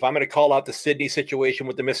 If I'm going to call out the Sydney situation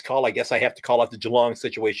with the missed call, I guess I have to call out the Geelong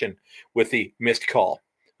situation with the missed call.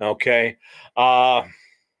 Okay.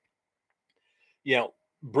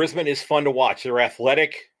 Brisbane is fun to watch. They're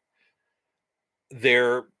athletic.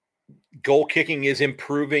 Their goal kicking is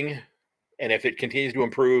improving. And if it continues to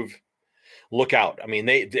improve, look out. I mean,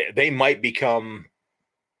 they might become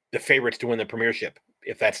the favorites to win the premiership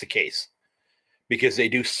if that's the case, because they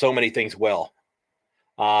do so many things well.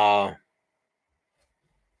 So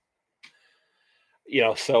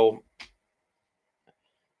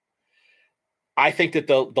I think that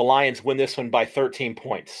the Lions win this one by 13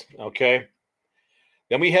 points. Okay.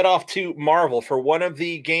 Then we head off to Marvel for one of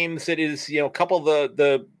the games that is, a couple of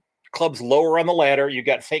the clubs lower on the ladder. You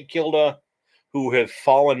got St. Kilda, who have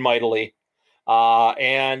fallen mightily,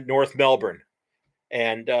 and North Melbourne.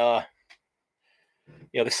 And, the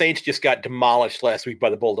Saints just got demolished last week by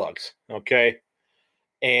the Bulldogs. Okay.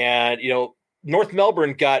 And, North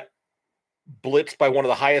Melbourne got blitzed by one of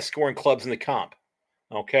the highest scoring clubs in the comp.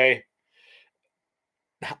 Okay.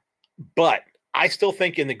 But I still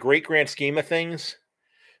think in the great grand scheme of things,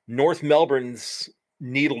 North Melbourne's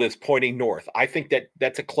needle is pointing north. I think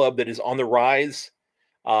that's a club that is on the rise.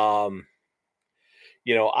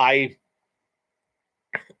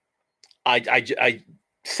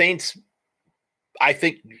 Saints, I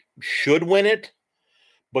think, should win it,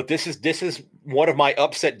 but this is one of my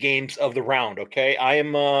upset games of the round. Okay, I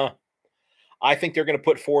think they're going to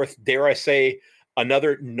put forth, dare I say,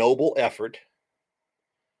 another noble effort.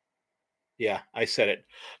 Yeah, I said it.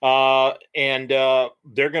 And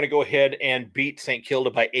they're going to go ahead and beat St. Kilda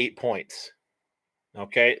by 8 points.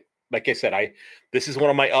 Okay, like I said, this is one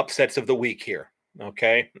of my upsets of the week here.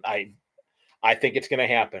 Okay, I think it's going to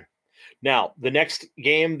happen. Now, the next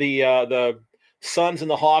game, the Suns and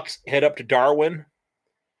the Hawks head up to Darwin,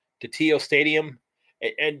 to TO Stadium,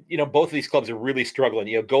 and both of these clubs are really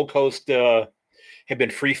struggling. Gold Coast have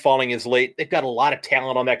been free falling as late. They've got a lot of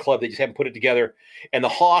talent on that club. They just haven't put it together. And the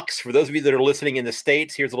Hawks, for those of you that are listening in the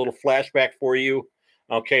States, here's a little flashback for you.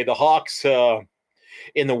 Okay, the Hawks,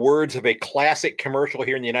 in the words of a classic commercial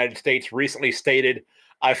here in the United States, recently stated,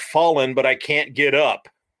 "I've fallen, but I can't get up."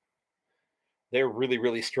 They're really,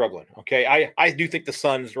 really struggling. Okay, I do think the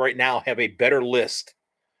Suns right now have a better list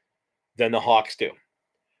than the Hawks do.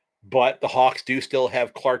 But the Hawks do still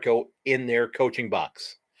have Clarko in their coaching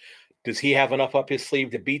box. Does he have enough up his sleeve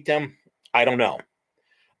to beat them? I don't know.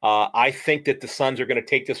 I think that the Suns are going to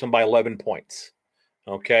take this one by 11 points.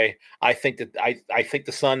 Okay, I think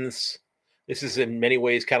the Suns. This is in many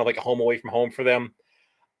ways kind of like a home away from home for them.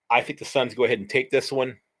 I think the Suns go ahead and take this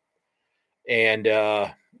one and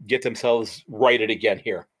get themselves righted again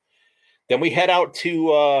here. Then we head out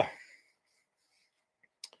to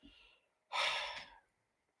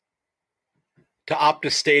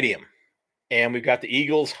Optus Stadium, and we've got the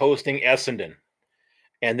Eagles hosting Essendon.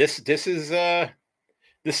 And this is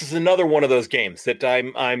another one of those games that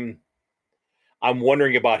I'm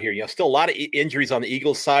wondering about here. Still a lot of injuries on the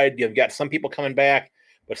Eagles side. You've got some people coming back,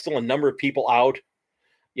 but still a number of people out.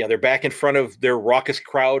 They're back in front of their raucous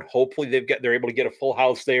crowd. Hopefully they're able to get a full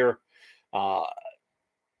house there.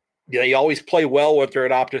 They always play well when they're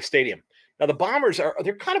at Optus Stadium. Now the Bombers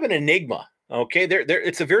they're kind of an enigma. Okay,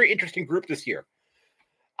 it's a very interesting group this year.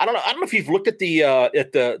 I don't know if you've looked at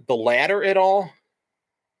the ladder at all,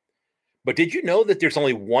 but did you know that there's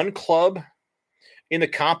only one club in the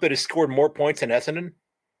comp that has scored more points than Essendon?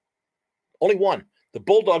 Only one. The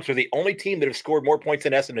Bulldogs are the only team that have scored more points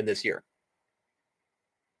than Essendon this year.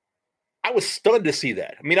 I was stunned to see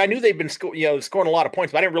that. I mean, I knew they've been scoring a lot of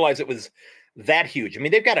points, but I didn't realize it was that huge. I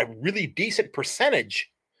mean, they've got a really decent percentage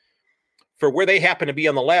for where they happen to be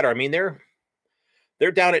on the ladder. I mean, they're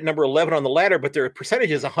down at number 11 on the ladder, but their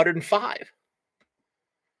percentage is 105.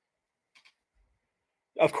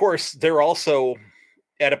 Of course, they're also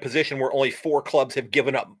at a position where only 4 clubs have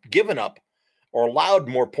given up or allowed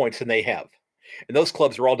more points than they have. And those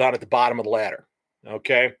clubs are all down at the bottom of the ladder.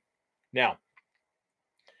 Okay. Now,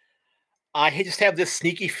 I just have this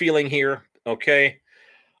sneaky feeling here. Okay.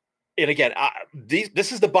 And again,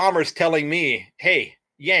 this is the Bombers telling me, hey,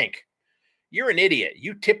 Yank, you're an idiot.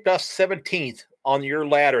 You tipped us 17th on your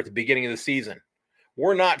ladder at the beginning of the season.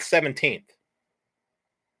 We're not 17th.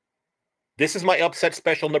 This is my upset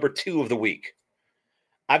special number 2 of the week.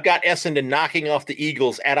 I've got Essendon knocking off the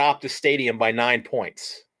Eagles at Optus Stadium by 9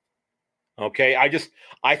 points. Okay, I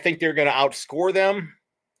think they're going to outscore them.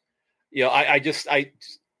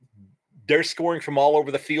 They're scoring from all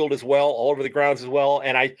over the field as well, all over the grounds as well,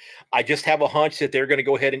 and I just have a hunch that they're going to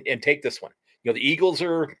go ahead and take this one. The Eagles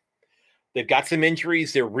they've got some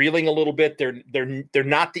injuries. They're reeling a little bit. They're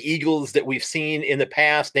not the Eagles that we've seen in the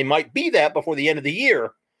past. They might be that before the end of the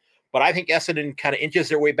year, But I think Essendon kind of inches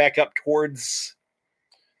their way back up towards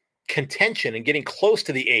contention and getting close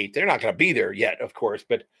to the 8. They're not going to be there yet, of course,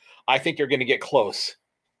 but I think they're going to get close.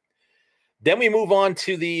 Then we move on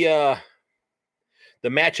to the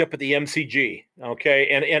matchup at the MCG. Okay,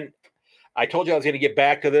 and I told you I was going to get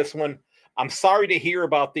back to this one. I'm sorry to hear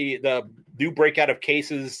about the new breakout of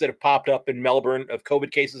cases that have popped up in Melbourne, of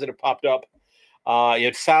COVID cases that have popped up.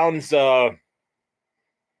 It sounds over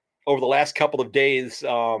the last couple of days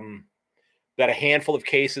that a handful of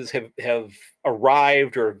cases have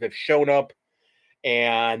arrived or have shown up,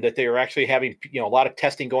 and that they are actually having a lot of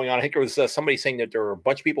testing going on. I think there was somebody saying that there were a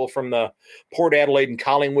bunch of people from the Port Adelaide and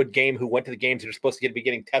Collingwood game who went to the games that are supposed to be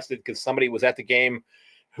getting tested because somebody was at the game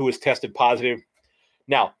who was tested positive.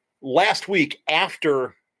 Now, last week,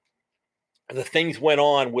 after the things went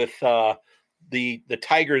on with the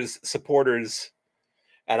Tigers supporters,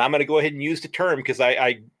 and I'm going to go ahead and use the term because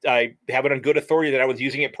I have it on good authority that I was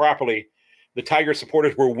using it properly. The Tiger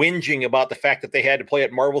supporters were whinging about the fact that they had to play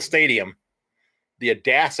at Marvel Stadium. The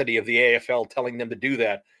audacity of the AFL telling them to do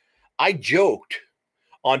that. I joked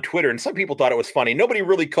on Twitter, and some people thought it was funny. Nobody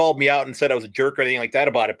really called me out and said I was a jerk or anything like that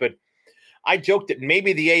about it, but I joked that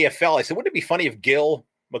maybe the AFL, I said, wouldn't it be funny if Gil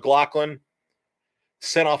McLaughlin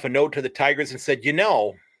sent off a note to the Tigers and said, you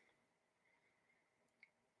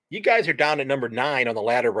guys are down at number 9 on the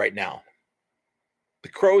ladder right now. The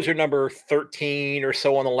Crows are number 13 or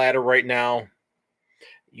so on the ladder right now.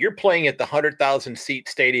 You're playing at the 100,000 seat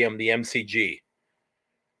stadium, the MCG.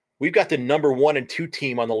 We've got the number 1 and 2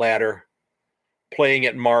 team on the ladder playing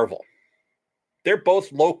at Marvel. They're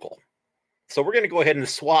both local. So we're going to go ahead and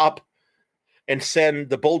swap and send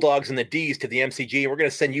the Bulldogs and the D's to the MCG. We're going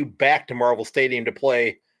to send you back to Marvel Stadium to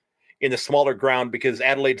play in the smaller ground because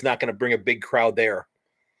Adelaide's not going to bring a big crowd there.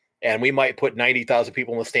 And we might put 90,000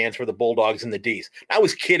 people in the stands for the Bulldogs and the D's. I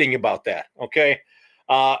was kidding about that, okay?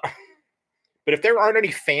 But if there aren't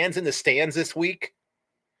any fans in the stands this week,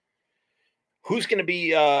 who's going to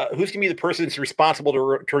be the person that's responsible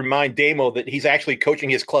to remind Damo that he's actually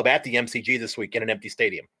coaching his club at the MCG this week in an empty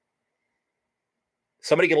stadium?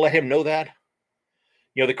 Somebody going to let him know that?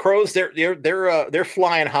 The Crows, they're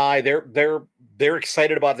flying high. They're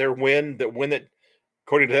excited about their win, the win that,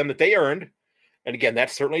 according to them, that they earned. And again,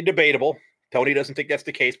 that's certainly debatable. Tony doesn't think that's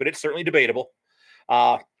the case, but it's certainly debatable.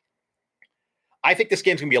 I think this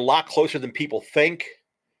game's going to be a lot closer than people think.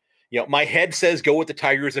 My head says go with the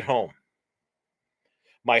Tigers at home.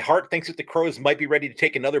 My heart thinks that the Crows might be ready to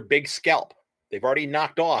take another big scalp. They've already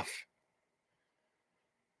knocked off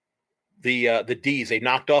the D's. They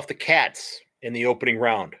knocked off the Cats in the opening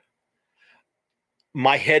round.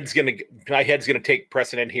 My head's gonna take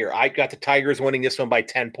precedent here. I got the Tigers winning this one by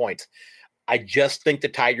 10 points. I just think the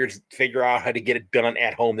Tigers figure out how to get it done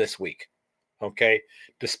at home this week. Okay,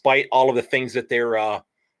 despite all of the things that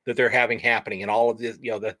they're having happening and all of this,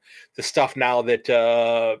 the stuff now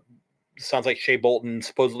that sounds like Shea Bolton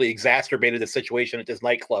supposedly exacerbated the situation at this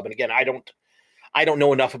nightclub. And again, I don't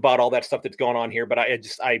know enough about all that stuff that's going on here, but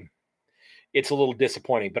it's a little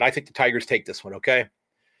disappointing. But I think the Tigers take this one. Okay,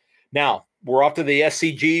 now we're off to the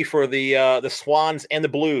SCG for the Swans and the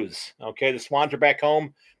Blues. Okay, the Swans are back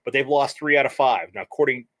home, but they've lost 3 out of 5. Now, of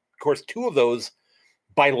course, 2 of those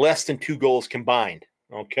by less than 2 goals combined.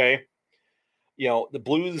 Okay, the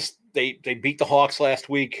Blues they beat the Hawks last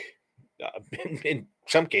week. In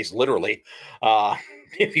some cases, literally,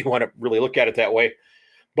 if you want to really look at it that way.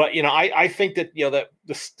 But I think that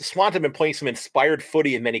the Swans have been playing some inspired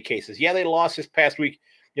footy in many cases. Yeah, they lost this past week.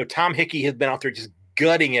 Tom Hickey has been out there just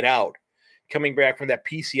gutting it out, coming back from that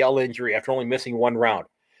PCL injury after only missing 1 round.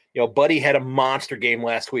 Buddy had a monster game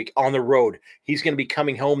last week on the road. He's going to be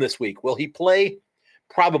coming home this week. Will he play?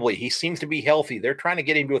 Probably. He seems to be healthy. They're trying to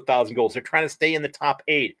get him to 1,000 goals. They're trying to stay in the top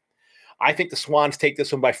 8. I think the Swans take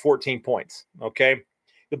this one by 14 points. Okay,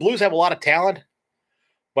 the Blues have a lot of talent,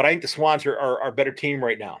 but I think the Swans are a better team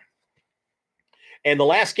right now. And the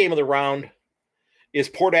last game of the round is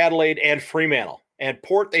Port Adelaide and Fremantle. And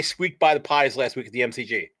Port, they squeaked by the Pies last week at the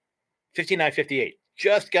MCG. 59-58.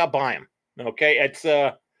 Just got by them. Okay, it's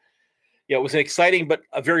it was an exciting but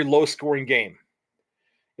a very low-scoring game.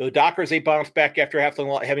 The Dockers, they bounced back after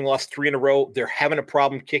having lost 3 in a row. They're having a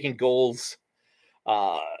problem kicking goals.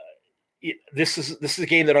 This is a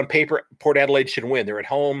game that on paper Port Adelaide should win. They're at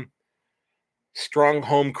home, strong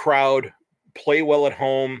home crowd, play well at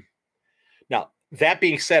home. Now, that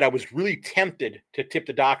being said, I was really tempted to tip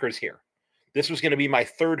the Dockers here. This was going to be my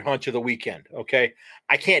 3rd hunch of the weekend. Okay,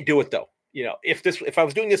 I can't do it though. If I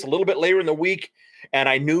was doing this a little bit later in the week and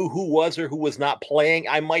I knew who was or who was not playing,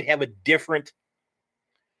 I might have a different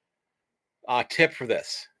tip for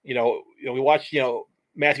this. We watched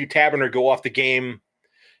Matthew Taberner go off the game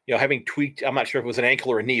having tweaked, I'm not sure if it was an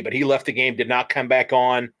ankle or a knee, but he left the game, did not come back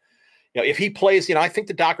on. If he plays, I think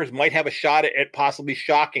the Dockers might have a shot at possibly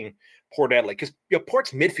shocking Port Adelaide, because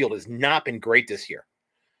Port's midfield has not been great this year.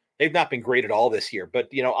 They've not been great at all this year. But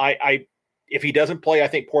I if he doesn't play, I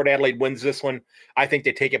think Port Adelaide wins this one. I think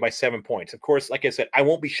they take it by 7 points. Of course, like I said, I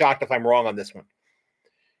won't be shocked if I'm wrong on this one,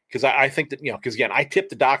 because I think that because again, I tipped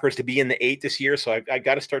the Dockers to be in the 8 this year, so I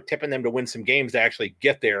got to start tipping them to win some games to actually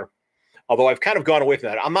get there. Although I've kind of gone away from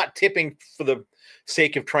that. I'm not tipping for the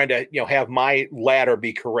sake of trying to have my ladder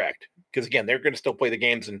be correct. Because, again, they're going to still play the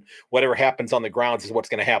games, and whatever happens on the grounds is what's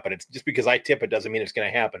going to happen. It's just because I tip it doesn't mean it's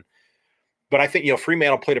going to happen. But I think,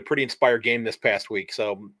 Fremantle played a pretty inspired game this past week.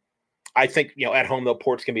 So I think, at home, though,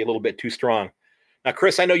 Port's going to be a little bit too strong. Now,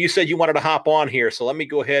 Chris, I know you said you wanted to hop on here, so let me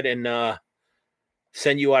go ahead and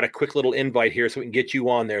send you out a quick little invite here so we can get you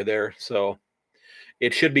on there. So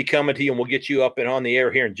it should be coming to you, and we'll get you up and on the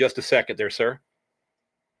air here in just a second there, sir.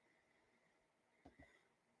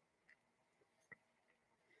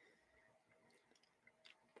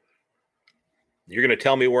 You're going to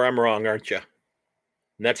tell me where I'm wrong, aren't you?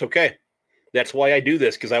 And that's okay. That's why I do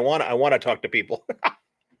this, because I want to talk to people.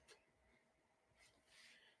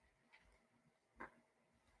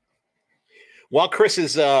 While Chris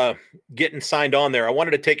is getting signed on there, I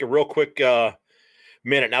wanted to take a real quick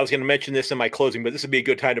minute. And I was going to mention this in my closing, but this would be a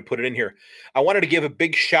good time to put it in here. I wanted to give a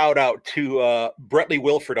big shout out to Brettley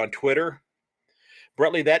Wilford on Twitter.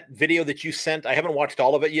 Brettley, that video that you sent, I haven't watched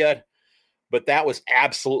all of it yet, but that was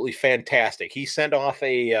absolutely fantastic. He sent off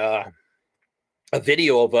a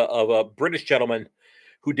video of a British gentleman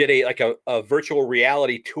who did a virtual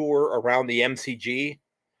reality tour around the MCG,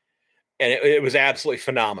 and it was absolutely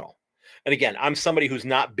phenomenal. And again, I'm somebody who's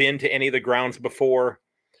not been to any of the grounds before.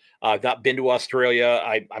 I've not been to Australia.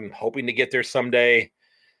 I'm hoping to get there someday.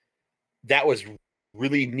 That was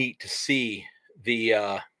really neat to see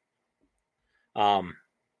the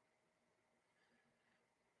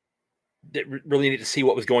really need to see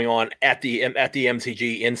what was going on at the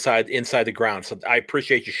MCG inside the ground. So I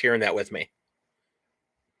appreciate you sharing that with me.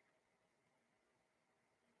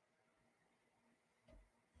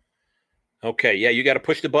 Okay, yeah, you got to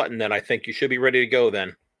push the button then. I think you should be ready to go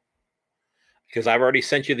then, because I've already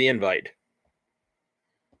sent you the invite.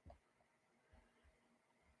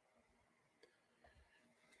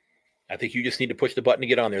 I think you just need to push the button to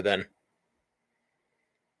get on there then.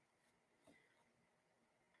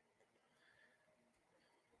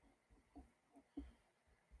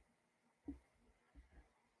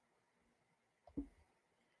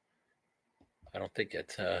 I don't think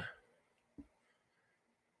it's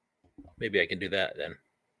maybe I can do that then.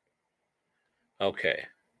 Okay.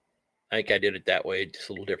 I think I did it that way, just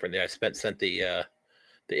a little differently. I sent the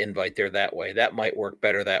invite there that way. That might work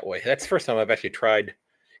better that way. That's the first time I've actually tried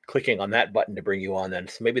clicking on that button to bring you on then.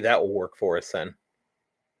 So maybe that will work for us then.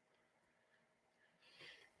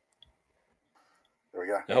 There we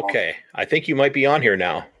go. Okay. I think you might be on here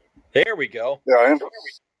now. There we go. There I am.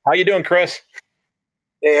 How you doing, Chris?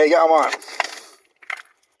 Hey, how you going, mate?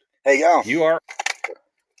 How you going? You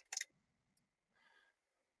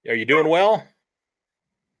are you doing well?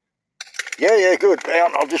 Yeah, good.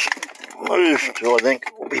 I'll just move to, I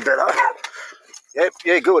think, will be better. Yep,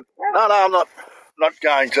 yeah, good. No, I'm not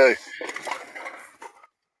going to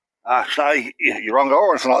say you're wrong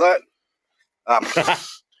or anything like that.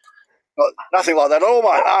 Nothing like that at all,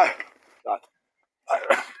 mate.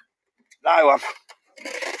 No.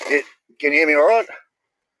 Can you hear me all right?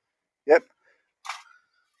 Yep.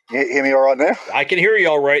 You hear me all right now? I can hear you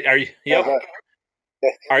all right. Are you? Yep. Okay.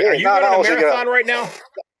 Are you running a marathon right now?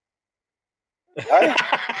 Hey?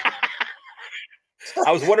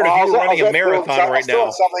 I was wondering if you were running a marathon right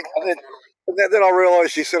now. And then I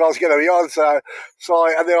realised you said I was going to be on,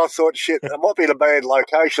 and then I thought, shit, it might be in a bad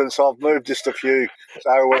location, so I've moved just a few,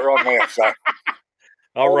 so we're on now. So,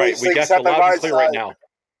 all right, we got you loud and clear right now.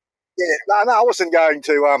 Yeah, no, I wasn't going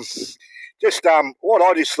to. What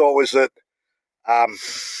I just thought was that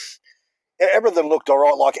everything looked all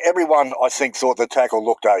right. Like everyone, I think, thought the tackle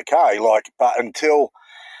looked okay. But until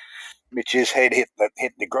Mitch's head hit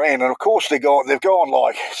the ground, and of course they've gone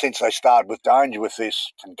like since they started with danger with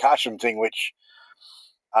this concussion thing, which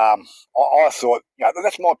I thought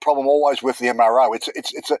that's my problem always with the MRO.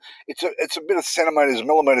 It's a bit of centimetres,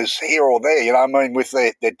 millimetres here or there. You know what I mean, with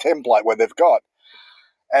their template where they've got.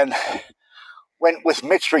 And when with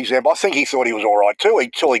Mitch, for example, I think he thought he was all right too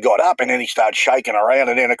until he got up, and then he started shaking around,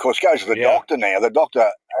 and then of course goes to the doctor now. The doctor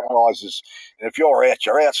analyses, and if you're out,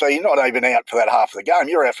 you're out. So you're not even out for that half of the game.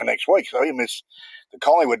 You're out for next week. So you miss the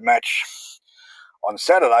Collingwood match on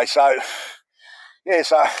Saturday. So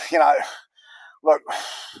look,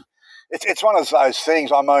 it's one of those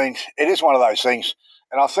things. I mean, it is one of those things,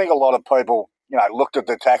 and I think a lot of people, looked at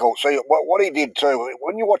the tackle. See what he did too.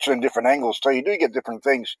 When you watch it in different angles too, you do get different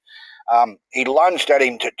things. He lunged at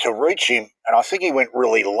him to reach him, and I think he went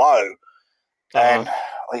really low, and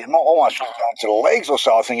he almost going to the legs or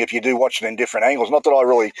so. I think if you do watch it in different angles, not that I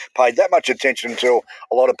really paid that much attention until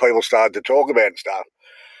a lot of people started to talk about it and stuff.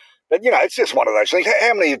 But, it's just one of those things.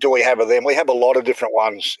 How many do we have of them? We have a lot of different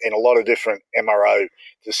ones in a lot of different MRO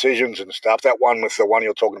decisions and stuff. That one with the one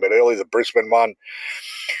you're talking about earlier, the Brisbane one,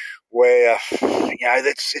 where,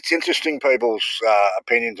 it's interesting people's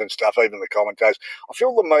opinions and stuff, even the commentators. I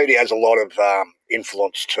feel the media has a lot of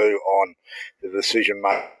influence too on the decision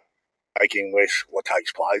making with what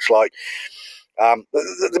takes place. Like,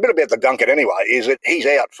 the bit about the Duncan anyway is that he's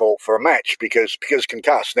out for a match because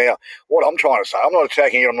concussed. Now, what I'm trying to say, I'm not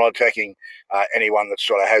attacking it. I'm not attacking anyone that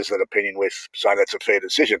sort of has that opinion with saying that's a fair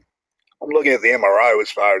decision. I'm looking at the MRO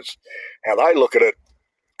as far as how they look at it,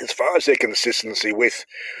 as far as their consistency with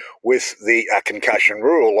the concussion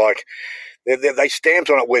rule. Like, they stamped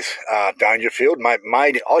on it with Dangerfield. I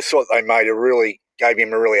thought they gave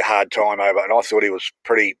him a really hard time over, and I thought he was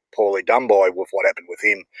pretty poorly done by with what happened with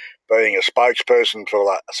him being a spokesperson for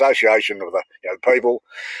the association of the people.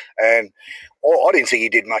 And I didn't think he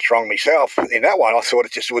did much wrong myself in that one. I thought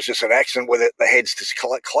it was just an accident where the heads just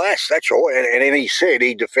clashed, that's all. And then he said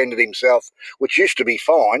he defended himself, which used to be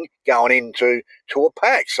fine going into a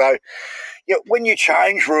pack. So when you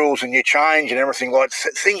change rules and you change and everything, like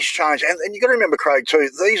things change. And you got to remember, Craig, too,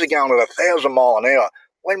 these are going at 1,000 mile an hour.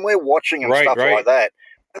 When we're watching and stuff like that,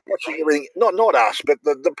 watching everything, not us, but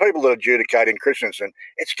the people that adjudicate in Christensen,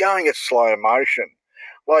 it's going at slow motion.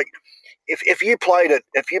 Like, if you played it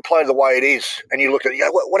the way it is and you looked at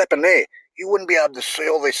it, what happened there? You wouldn't be able to see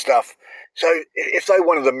all this stuff. So if they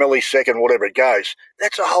wanted the millisecond, whatever it goes,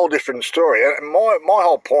 that's a whole different story. And my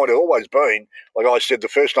whole point had always been, like I said the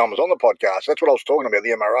first time I was on the podcast, that's what I was talking about,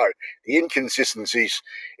 the MRO, the inconsistencies.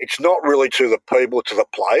 It's not really to the people, to the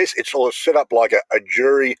players. It's all set up like a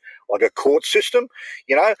jury, like a court system,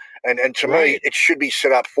 and to me, it should be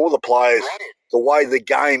set up for the players the way the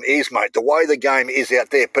game is, mate, the way the game is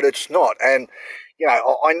out there, but it's not. And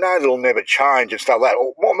I know that'll never change and stuff like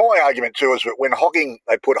that. My argument too is that when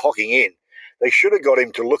they put Hocking in, they should have got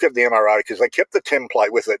him to look at the MRO because they kept the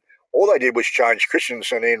template with it. All they did was change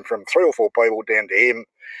Christensen in from 3 or 4 people down to him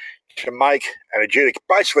to make an adjudic.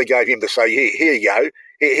 Basically gave him to say, here you go.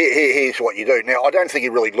 Here's what you do. Now, I don't think he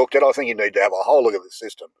really looked at it. I think you need to have a whole look at the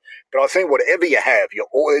system. But I think whatever you have,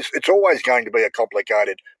 it's always going to be a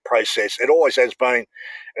complicated process. It always has been,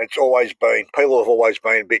 and it's always been. People have always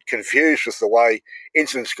been a bit confused with the way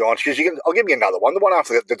incidents gone. Because I'll give you another one. The one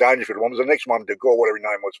after the Dangerfield one was the next one, DeGore, whatever his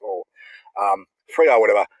name was for, Frio,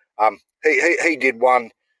 whatever. He did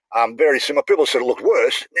one. Very similar. People said it looked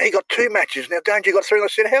worse. Now he got 2 matches. Now Danger got 3. And I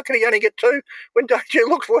said, how can he only get 2 when Danger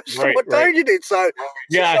looked worse than what Danger did? So,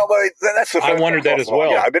 yeah, so, I mean, that's the. I wondered that as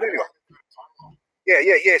well. But anyway,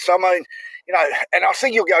 yeah. So I mean, and I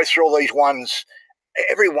think you'll go through all these ones.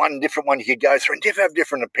 Every one different one you could go through, and have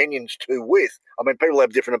different opinions too. With, I mean, people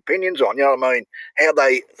have different opinions on. You know what I mean? How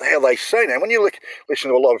they see it. And when you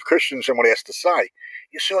listen to a lot of Christians and what he has to say,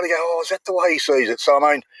 you sort of go, oh, is that the way he sees it? So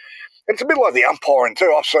I mean. It's a bit like the umpiring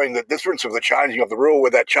too. I've seen the difference of the changing of the rule where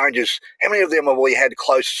that changes. How many of them have we had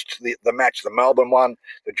close to the match? The Melbourne one,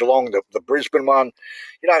 the Geelong, the Brisbane one,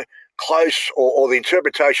 close or the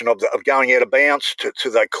interpretation of going out of bounds to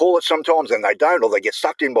they call it sometimes and they don't, or they get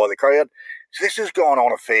sucked in by the crowd. So this has gone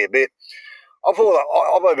on a fair bit. I've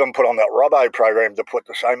even put on that Robbo program to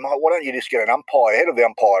say, Mike, why don't you just get an umpire ahead of the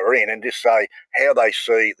umpire in and just say how they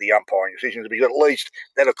see the umpiring decisions, because at least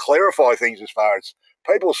that'll clarify things as far as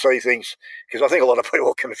people see things, because I think a lot of people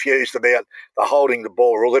are confused about the holding the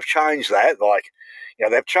ball rule. They've changed that. Like,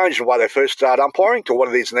 they've changed the way they first started umpiring to what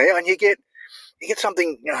it is now, and you get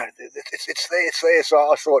something, it's there. So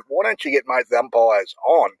I thought, why don't you get the umpires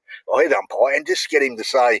on, or head umpire, and just get him to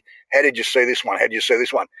say, how did you see this one? How did you see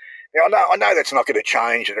this one? Now, I know that's not going to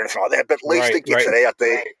change or anything like that, but at least it gets it out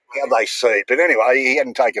there, how they see it. But anyway, he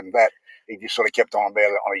hadn't taken that. He just sort of kept on about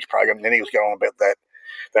it on his program, and then he was going on about that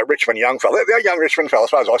Richmond young fella, that young Richmond fella, as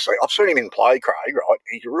far as I see, I've seen him in play, Craig, right?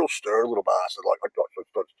 He's a real stir little bastard. Like,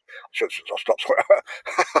 I'll stop swearing.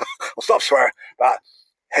 I'll stop swearing. But,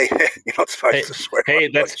 hey, you're not supposed to swear. Hey,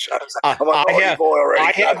 that's, I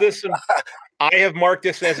have marked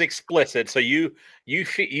this as explicit. So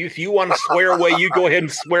if you want to swear away, you go ahead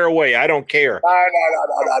and swear away. I don't care. No.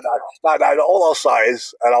 All I'll say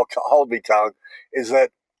is, and I'll hold my tongue, is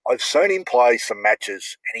that I've seen him play some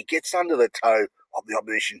matches and he gets under the toe of the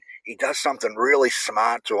opposition. He does something really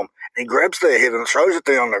smart to him. He grabs their head and throws it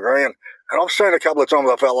down on the ground. And I've seen a couple of times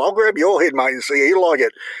I felt, I'll grab your head, mate, and see you like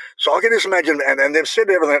it. So I can just imagine, and they've said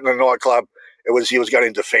everything in the nightclub. He was going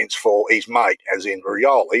in defence for his mate, as in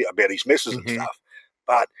Rioli, about his missus and stuff.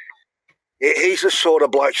 But he's the sort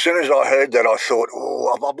of bloke, as soon as I heard that, I thought,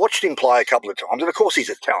 I've watched him play a couple of times. And, of course, he's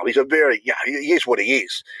a talent. He's a very, he is what he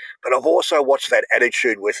is. But I've also watched that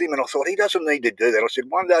attitude with him, and I thought, he doesn't need to do that. I said,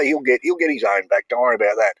 one day he'll get his own back. Don't worry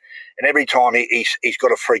about that. And every time he's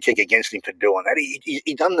got a free kick against him for doing that,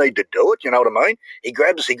 he doesn't need to do it, you know what I mean? He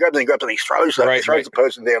grabs, and he throws the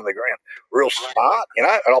person down the ground. Real smart, And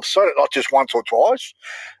I've seen it not just once or twice.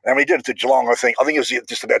 And we did it to Geelong, I think it was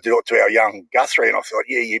just about to do it to our young Guthrie, and I thought,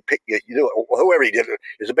 you do it. Whoever he did it,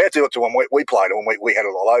 he was about to do it to when we played, and we had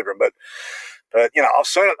it all over him. But I've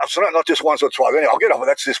seen it not just once or twice. Anyway, I'll get off.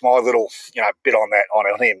 That's just my little bit on that on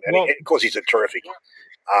him. And of course, he's a terrific.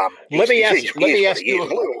 Let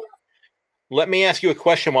me ask you a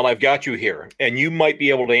question while I've got you here, and you might be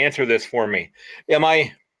able to answer this for me.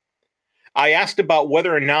 I asked about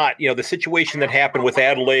whether or not the situation that happened with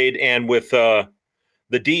Adelaide and with the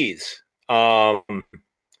D's,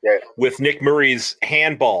 with Nick Murray's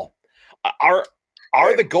handball.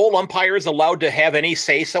 Are the goal umpires allowed to have any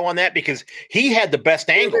say-so on that? Because he had the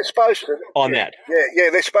best angle on that.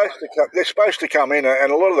 Yeah, they're supposed to come in,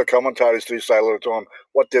 and a lot of the commentators do say a lot of time,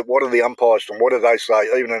 what are the umpires and what do they say,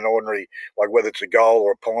 even in ordinary, like whether it's a goal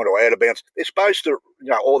or a point or out of bounds. They're supposed to,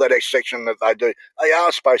 all that section that they do, they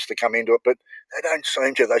are supposed to come into it, but they don't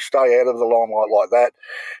seem to. They stay out of the limelight like that,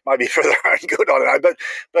 maybe for their own good, I don't know.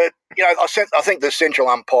 But I think the central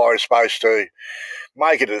umpire is supposed to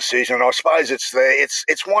make a decision. And I suppose it's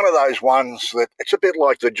one of those ones that it's a bit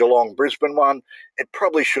like the Geelong-Brisbane one. It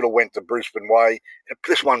probably should have went the Brisbane way.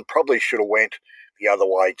 This one probably should have went the other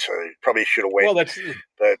way too. Probably should have went. Well,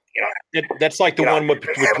 that's like the one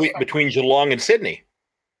between Geelong and Sydney.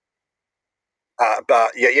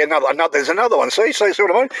 But there's another one. See what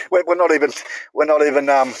I mean? We're not even.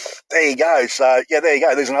 There you go. So there you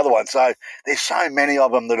go. There's another one. So there's so many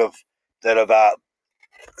of them that have.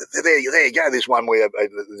 There you go. There's one where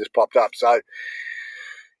this popped up. So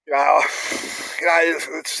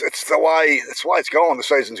it's the way it's gone. The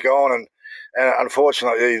season's gone, and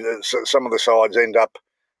unfortunately, some of the sides end up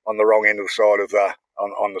on the wrong end of the side of the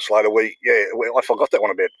on the Slater. I forgot that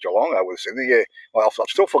one about Geelong. I was in there. Yeah, well, I've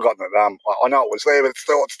still forgotten it. I know it was there, but it's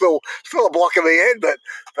still a block in the head. But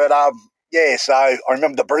so I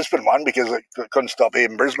remember the Brisbane one because I couldn't stop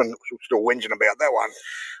hearing Brisbane still whinging about that one.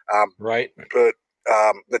 Right. But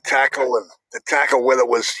the tackle, whether it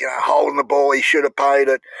was holding the ball, he should have paid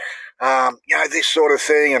it. This sort of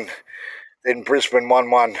thing, and then Brisbane won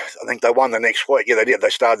one. I think they won the next week. Yeah, they did. They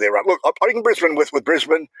started their run. Look, I think Brisbane with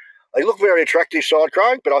Brisbane, they look very attractive side,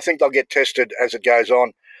 Craig, but I think they'll get tested as it goes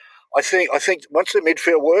on. I think once their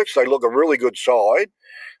midfield works, they look a really good side.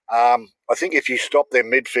 I think if you stop their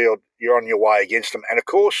midfield, you're on your way against them. And of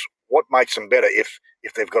course, what makes them better if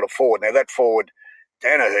they've got a forward? Now that forward,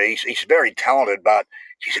 Danaher, he's very talented, but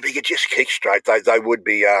if he could just kick straight, they would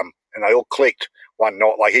be. And they all clicked one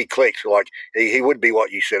night. Like he clicked, like he would be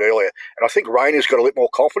what you said earlier. And I think Rainer's got a little more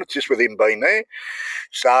confidence just with him being there.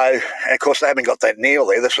 So, and of course, they haven't got that Neil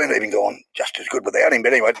there. They seem to have been going just as good without him.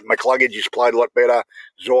 But anyway, McCluggage has played a lot better.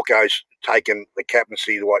 Zorko's taken the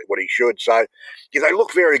captaincy what he should. So, they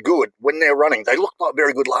look very good when they're running. They looked like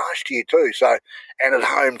very good last year too. So, and at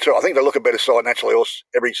home too. I think they look a better side naturally.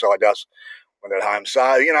 Every side does when they're at home. So,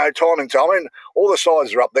 time and time. I mean, all the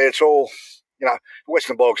sides are up there. It's all.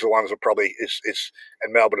 Western Bulldogs are the ones that probably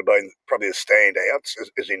and Melbourne have been probably the standouts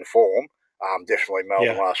is in form. Definitely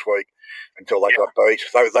Melbourne last week until they got beat.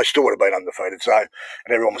 They still would have been undefeated. So, and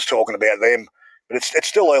everyone was talking about them. But it's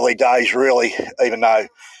still early days, really, even though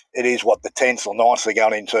it is the 10th or 9th they're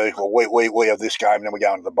going into. Well, we have this game and then we're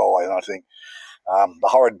going to the bye. And I think the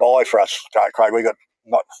horrid bye for us, Craig, we don't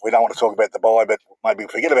want to talk about the bye, but maybe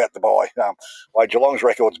forget about the bye. Like Geelong's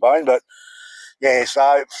record's been, but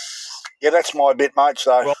so. Yeah, that's my bit, mate.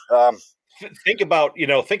 So, think about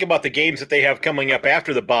the games that they have coming up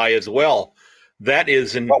after the bye as well. That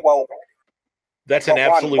is that's an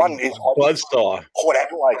absolute buzzsaw. Port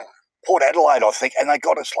Adelaide, I think, and they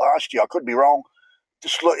got us last year. I could be wrong.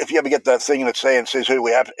 Just look if you ever get that thing that's there and says who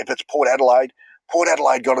we have. If it's Port Adelaide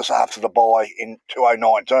got us after the bye in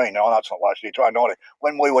 2019. No, that's not last year. 2019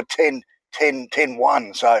 when we were 10-1.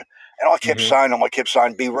 So, and I kept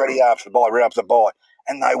saying, be ready after the bye.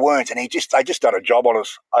 And they weren't, and they just done a job on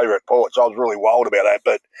us over at Port. So I was really wild about that.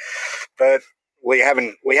 But we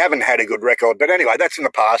haven't had a good record. But anyway, that's in the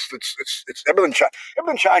past. It's everything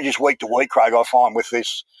changes week to week, Craig. I find with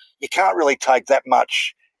this, you can't really take that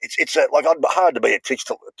much. It's hard to be a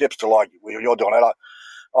tipster like you're doing it.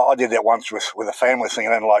 I did that once with a family thing,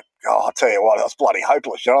 and then like, oh, I tell you what, that's bloody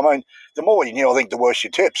hopeless. You know what I mean? The more you knew, I think the worse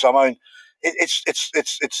your tips. I mean,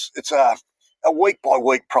 it's a week by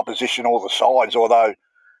week proposition, all the sides. Although,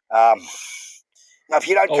 if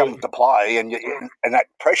you don't come to play and that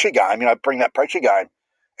pressure game, bring that pressure game,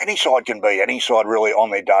 any side can be any side really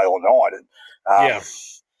on their day or night. And,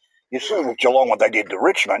 you see with Geelong what they did to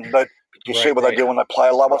Richmond, but you see what they do when they play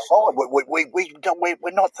a lower side.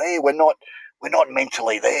 We're not there. We're not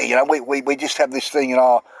mentally there. We just have this thing.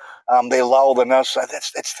 They're lower than us. So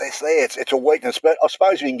that's there. It's a weakness. But I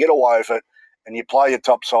suppose if you can get away with it and you play your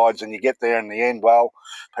top sides and you get there in the end, well,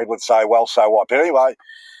 people would say, well, so what? But anyway,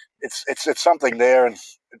 it's something there. And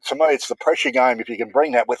to me, it's the pressure game. If you can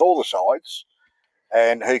bring that with all the sides,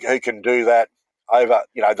 and who can do that over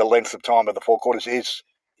the length of time of the four quarters is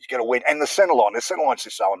going to win. And the centre line is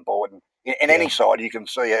so important in any side. You can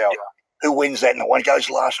see how who wins that, and the one goes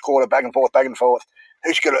last quarter back and forth.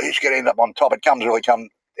 Who's going to end up on top? It comes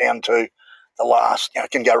down to the last.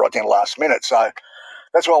 It can go right down to the last minute. So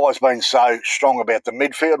that's why I've always been so strong about the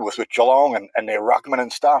midfield with Geelong and their ruckman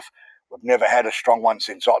and stuff. We've never had a strong one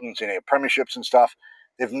since Ottens in our premierships and stuff.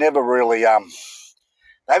 They've never really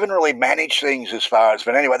they haven't really managed things as far as.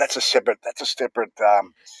 But anyway, that's a separate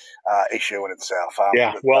issue in itself.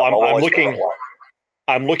 Well,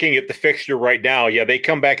 I'm looking at the fixture right now. Yeah, they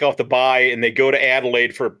come back off the bye and they go to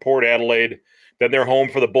Adelaide for Port Adelaide. Then they're home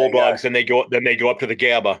for the Bulldogs, and they go up to the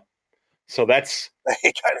Gabba. So that's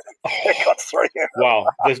they got three. Wow.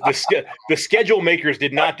 The schedule makers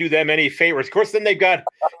did not do them any favors. Of course, then they've got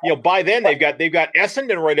by then they've got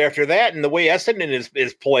Essendon right after that, and the way Essendon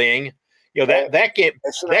is playing, that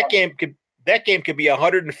game could be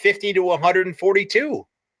 150 to 142.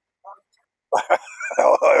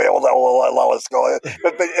 all the lowest score.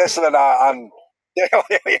 But Essendon are I get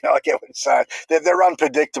what you're saying. They're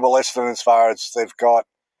unpredictable, Essendon, as far as they've got.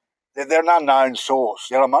 They're an unknown source,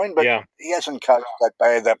 you know what I mean? But he hasn't coached that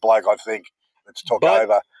bad, that bloke, I think, that's took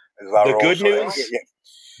over.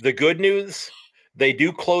 The good news, they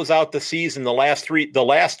do close out the season. The last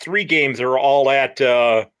three games are all at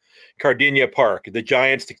Cardinia Park, the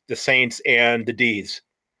Giants, the Saints, and the D's.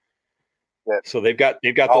 Yeah. So they've got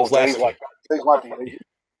those last.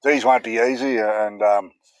 These won't be easy, and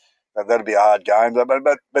that'll be a hard game.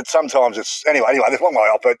 But sometimes it's anyway. There's one way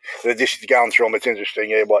off it. Just going through them, it's interesting.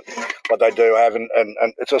 Yeah, what they do have, and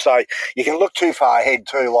it's just say you can look too far ahead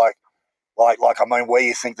too. Like I mean, where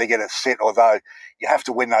you think they're going to sit, although you have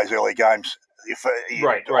to win those early games.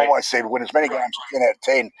 I always said win as many games as 10 out of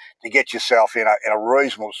 10 to get yourself in a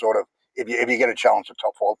reasonable sort of. If you get a challenge to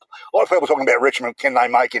top four, a lot of people talking about Richmond, can they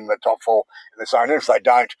make in the top four in the zone? And if they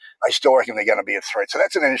don't, they still reckon they're going to be a threat. So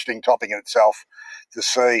that's an interesting topic in itself to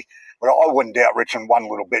see. But I wouldn't doubt Richmond one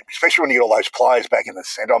little bit, especially when you get all those players back in the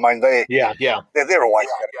centre. I mean, they're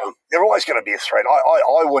always going to be a threat.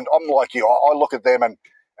 I wouldn't. I'm like you. I look at them and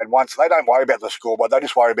once they don't worry about the scoreboard, they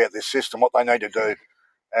just worry about their system, what they need to do.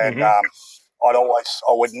 And I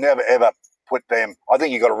would never ever put them. I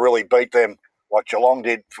think you've got to really beat them like Geelong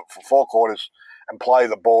did for four quarters and play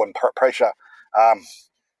the ball and pressure.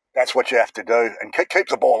 That's what you have to do, and keep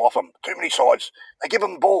the ball off them. Too many sides, they give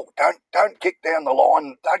them the ball. Don't kick down the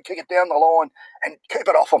line. Don't kick it down the line, and keep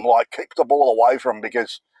it off them. Like keep the ball away from them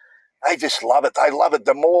because they just love it. They love it.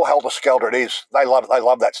 The more helter-skelter it is, they love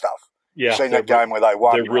that stuff. Yeah, you've seen that game where they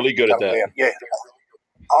won. They're really good at that. Down. Yeah.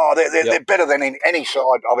 Oh, they're better than any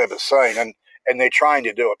side I've ever seen, and they're trained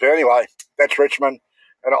to do it. But anyway, that's Richmond.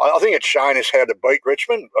 And I think it's shown us how to beat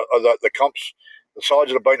Richmond. The comps, the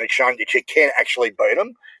sides that have beaten, it's shown that you can actually beat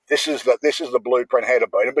them. This is the blueprint how to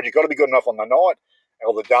beat them. But you've got to be good enough on the night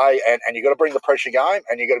or the day, and you've got to bring the pressure game,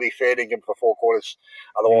 and you've got to be fair dinkum for four quarters.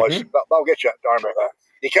 Otherwise, they'll get you. Don't worry about that.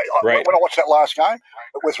 You can't, when I watched that last game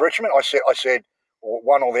with Richmond, I said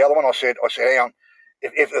one or the other one. I said, hang on,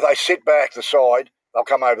 if they sit back the side, they'll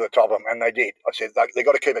come over the top of them, and they did. I said they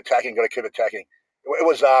got to keep attacking. It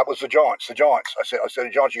was the Giants. I said the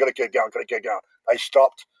Giants, you got to keep going. They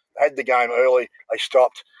stopped. They had the game early. They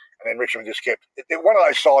stopped, and then Richmond just kept. One of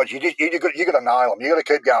those sides, you got to nail them. You got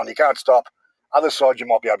to keep going. You can't stop. Other sides, you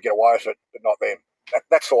might be able to get away with it, but not them.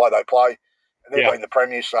 That's the way they play. And they've been the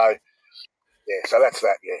premiers, so so that's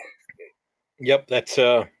that. Yep, that's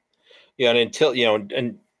and until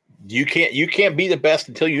and you can't be the best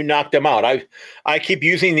until you knock them out. I keep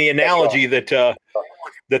using the analogy that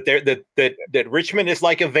Richmond is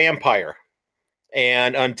like a vampire,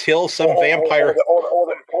 and until some vampire,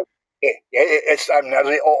 they're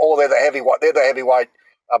the heavyweight. They're the heavyweight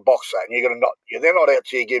boxer, and you're gonna not. They're not out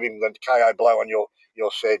till you give him the KO blow on your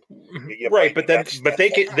said. Right, but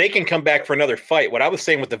they can come back for another fight. What I was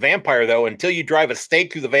saying with the vampire, though, until you drive a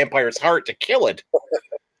stake through the vampire's heart to kill it,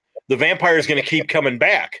 the vampire is going to keep coming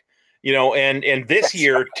back, and this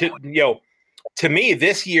year, to me,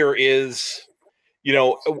 this year is,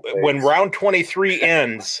 when round 23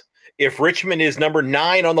 ends, if Richmond is number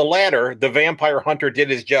 9 on the ladder, the vampire hunter did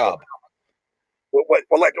his job.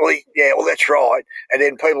 Well, that's right. And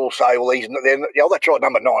then people will say, well, that's right,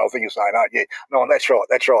 number 9. I think you're saying, oh, yeah, no, that's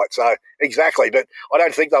right. So exactly, but I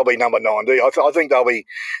don't think they'll be number 9, do you? I think they'll be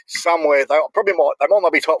somewhere. They might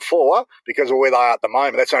not be top 4 because of where they are at the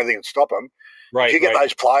moment. That's the only thing that stop them. Right. If you get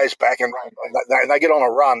those players back and they get on a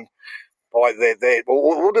run.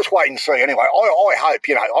 We'll just wait and see. Anyway, I hope,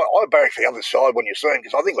 I barrack for the other side when you see them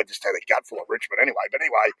because I think we just had a gut full of Richmond anyway. But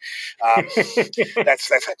anyway, that's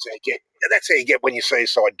how you get. That's how you get when you see a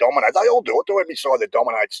side dominate. They all do it. Every side that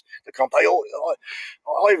dominates the comp. I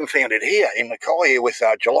even found it here in Mackay here with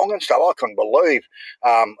Geelong and stuff. I couldn't believe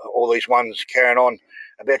all these ones carrying on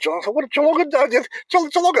about Geelong. So what did Geelong do?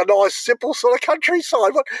 Geelong a nice, simple sort of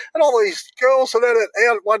countryside. And all these girls and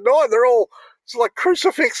out one night, they're all. It's like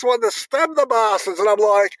crucifix wanting to stab the bastards, and I'm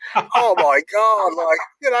like, oh my god, what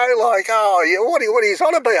are you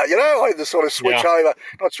on about? I had to sort of switch over,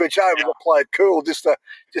 not switch over, but play it cool, just to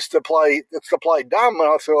play dumb. And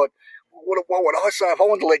I thought, what would I say if I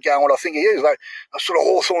wanted to let go on what I think he is? Like a sort of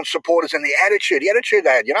Hawthorn supporters and the attitude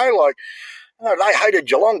they had, they hated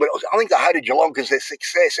Geelong, but I think they hated Geelong because their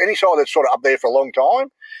success. Any side that's sort of up there for a long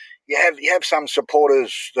time, you have some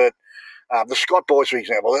supporters that. The Scott boys, for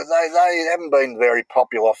example, they haven't been very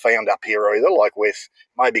popular, I found, up here either, like with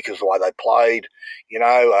maybe because of the way they played.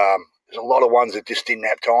 There's a lot of ones that just didn't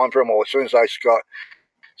have time for them, or as soon as they Scott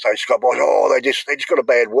boys, they just got a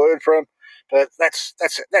bad word for them. But that's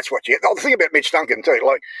what you get. The thing about Mitch Duncan too,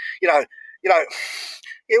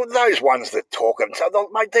 those ones that talk and so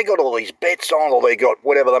they got all these bets on, or they got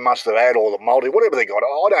whatever they must have had, or the multi, whatever they got.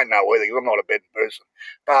 I don't know either because I'm not a betting person,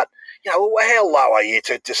 but. How low are you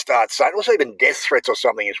to start saying? It was even death threats or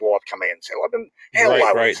something his wife come out and said. How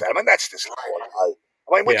low is that? That's just low.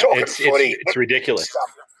 We're talking footy. It's ridiculous.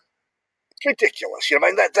 It's ridiculous.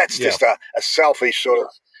 That's just a selfish sort of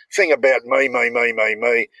thing about me. And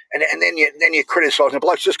then you criticise the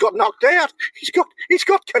bloke's just got knocked out. He's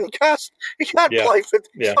got concussed. He can't play for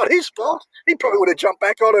it's not his fault. He probably would have jumped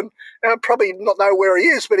back on and probably not know where he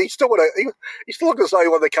is, but he still would have he still looked as though he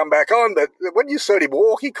wanted to come back on. But when you saw him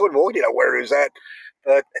walk, he couldn't walk, where he was at.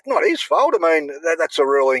 But it's not his fault. That's a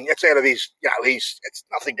ruling. It's out of his, it's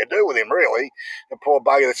nothing to do with him, really. The poor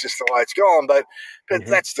bugger, that's just the way it's gone. But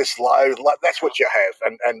that's just low. That's what you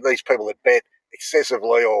have. And these people that bet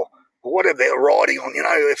excessively or whatever they're riding on,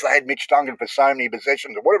 if they had Mitch Duncan for so many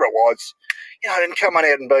possessions or whatever it was, and coming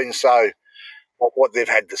out and being so what they've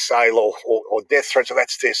had to say or death threats, so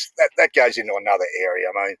that's just, that goes into another area.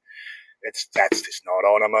 That's just not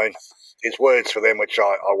on. There's words for them which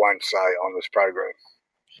I won't say on this program.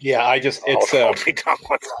 Yeah, I'll be done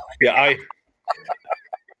with that.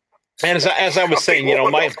 And as I was saying,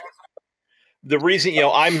 the reason,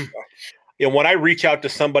 I'm, when I reach out to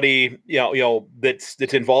somebody, that's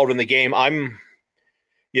involved in the game, I'm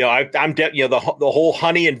the whole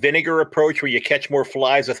honey and vinegar approach where you catch more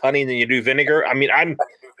flies with honey than you do vinegar. I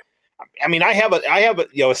have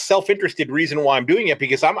a self-interested reason why I'm doing it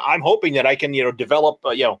because I'm hoping that I can, develop,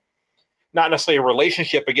 not necessarily a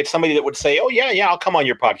relationship, but get somebody that would say, oh yeah, I'll come on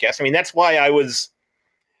your podcast. That's why I was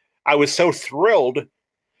so thrilled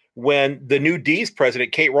when the new D's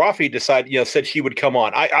president, Kate Roffey, said she would come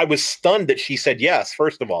on. I was stunned that she said yes,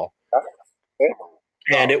 first of all.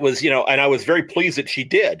 And it was, and I was very pleased that she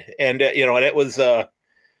did. And, and it was, I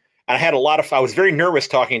had a lot of, I was very nervous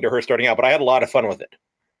talking to her starting out, but I had a lot of fun with it.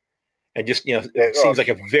 And just, it seems like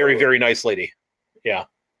a very, very nice lady. Yeah.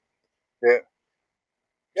 Yeah.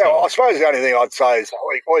 Yeah, well, I suppose the only thing I'd say is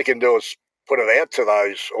all you can do is put it out to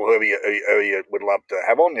those or whoever you would love to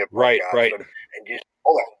have on your podcast. Right. And just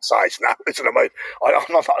all I can say is no. Listen to me.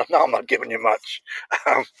 I'm not giving you much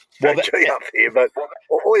up here, but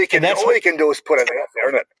all you can do is put it out there,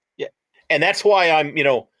 isn't it? Yeah, and that's why I'm,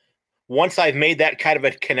 once I've made that kind of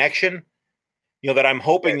a connection, that I'm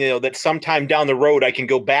hoping, that sometime down the road I can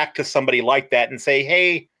go back to somebody like that and say,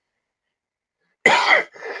 hey.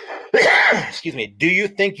 Excuse me. Do you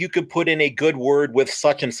think you could put in a good word with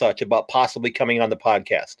such and such about possibly coming on the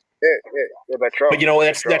podcast? Yeah, that's right.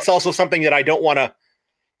 But that's also something that I don't want to.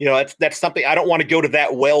 That's something I don't want to go to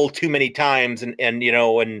that well too many times and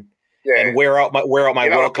wear out my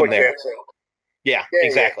welcome there. Yeah,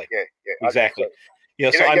 exactly. Yeah. Exactly. So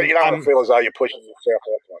you don't feel as though you're pushing yourself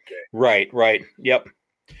out. Right. Yep.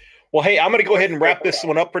 Well, hey, I'm going to go ahead and wrap this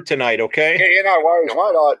one up for tonight, okay? Yeah, no worries,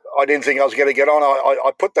 mate. I didn't think I was going to get on.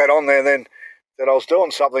 I put that on there, and then that I was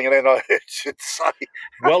doing something, and then I should say,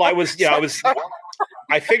 well,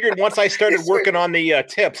 I figured once I started working on the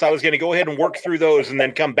tips, I was going to go ahead and work through those and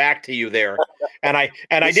then come back to you there. And I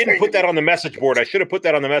didn't put that on the message board. I should have put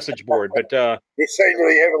that on the message board, but you seem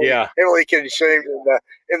to be heavily consumed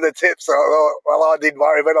in the tips. So, well, I didn't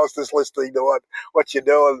worry, but I was just listening to what you're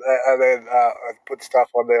doing, and then I put stuff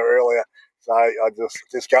on there earlier. So I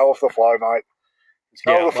just go off the flow, mate. Just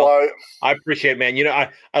go off the flow. I appreciate it, man. You know,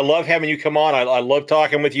 I love having you come on. I love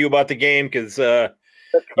talking with you about the game because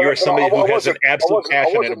you're somebody who has an absolute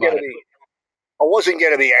passion about it. I wasn't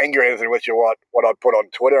going to be angry or anything with you what I put on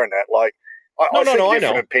Twitter and that. Like, I think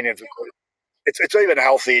different opinions. It's even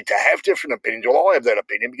healthy to have different opinions. Well, I have that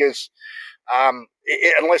opinion because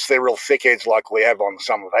unless they're real thickheads like we have on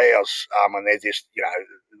some of ours, and they're just,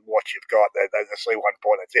 what you've got, they see one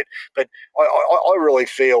point, that's it. But I really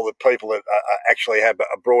feel that people that actually have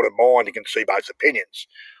a broader mind and can see both opinions.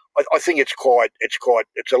 I think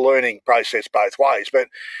it's a learning process both ways. But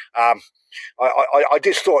I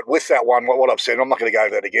just thought with that one, what I've said, I'm not going to go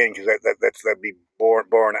over that again because that'd be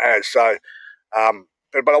boring as. So,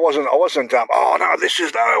 but I wasn't. Oh no, I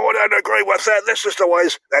don't agree with that. This is the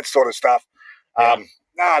ways, that sort of stuff. Yeah.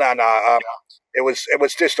 No. It was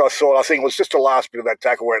just. I think it was just the last bit of that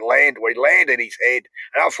tackle where we landed his head,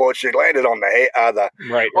 and unfortunately landed on the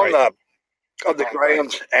head, on the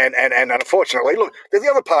ground, and unfortunately, look, the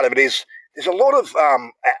other part of it is there's a lot of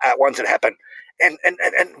ones that happen, and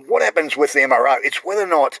what happens with the MRO, it's whether or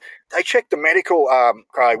not they check the medical,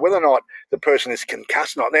 Craig, whether or not the person is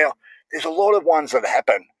concussed or not. Now, there's a lot of ones that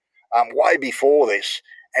happen way before this,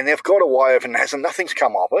 and they've got away of it and nothing's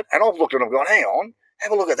come of it, and I've looked at them and gone, hang on,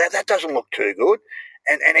 have a look at that, that doesn't look too good,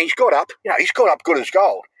 and he's got up, he's got up good as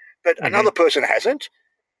gold, but another person hasn't.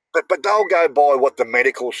 But they'll go by what the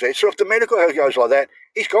medical says. So if the medical goes like that,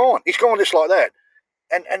 he's gone. He's gone just like that.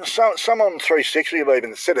 And some on 360 have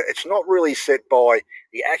even said it. It's not really set by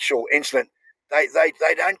the actual incident. They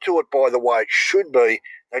don't do it by the way it should be.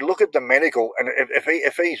 They look at the medical, and if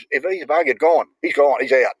he's buggered, gone. He's gone.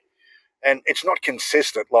 He's out. And it's not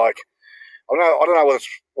consistent. Like I don't know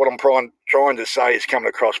what I'm trying to say is coming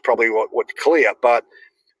across probably what's clear, but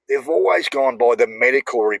they've always gone by the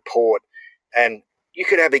medical report. And you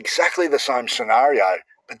could have exactly the same scenario,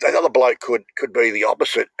 but the other bloke could be the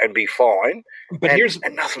opposite and be fine. But here's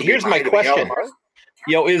my question.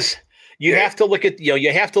 Is you have to look at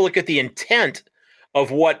the intent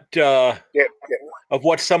of what of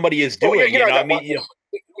what somebody is doing. That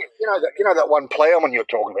one ploughman you're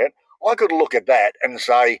talking about. I could look at that and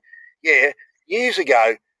say, years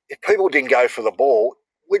ago, if people didn't go for the ball,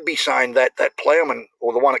 we'd be saying that ploughman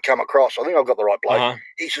or the one that come across, I think I've got the right bloke,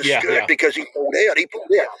 he's a skirt because he pulled out.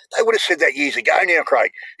 They would have said that years ago now,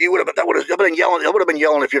 Craig. They would have been yelling. I would have been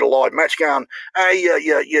yelling if you'd a live match going, hey,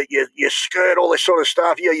 you skirt, all this sort of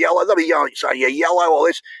stuff, you're yellow. They'll be yelling, saying you're yellow, all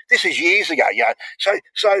this. This is years ago, So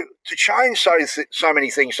to change so many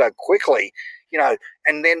things so quickly,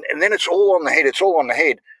 and then it's all on the head. It's all on the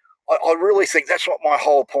head. I really think that's what my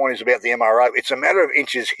whole point is about the MRO. It's a matter of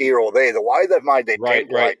inches here or there. The way they've made their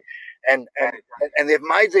template, and they've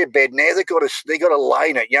made their bed. Now they got to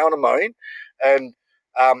lay in it. You know what I mean? And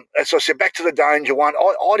as I said, back to the Danger one.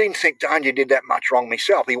 I didn't think Danger did that much wrong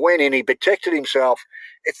myself. He went in, he protected himself.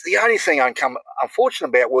 It's the only thing I'm unfortunate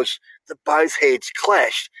about was that both heads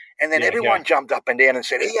clashed. And then everyone jumped up and down and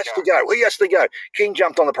said, he has to go, he has to go. King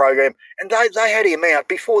jumped on the program, and they had him out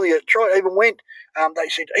before the try even went. They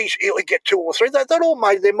said, he'll get 2 or 3. They all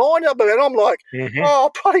made their mind up. And I'm like,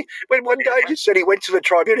 oh, buddy. When one day he said he went to the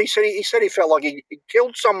tribunal, he said he felt like he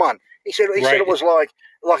killed someone. He said it was like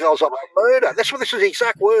I was like murder. This is his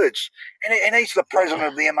exact words. And he's the president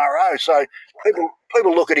of the MRO. So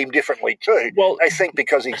people look at him differently too. Well, they think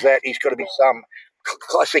because he's got to be some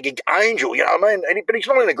classic angel, you know what I mean? But he's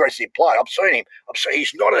not an aggressive player. I've seen him.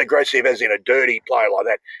 He's not an aggressive as in a dirty player like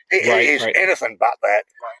that. He's anything but that.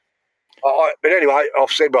 But anyway,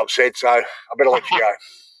 I've said what I've said, so I better let you go.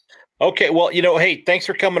 Okay, well, hey, thanks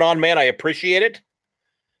for coming on, man. I appreciate it.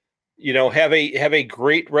 Have a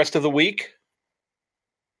great rest of the week.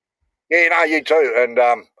 Yeah, you too. And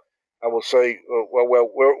we'll see. Well,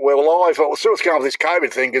 we're live. We'll see what's going on with this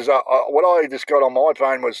COVID thing, because what I just got on my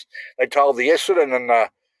phone was they told the Essendon and the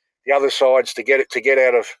other sides to get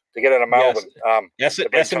out of Melbourne. Yes.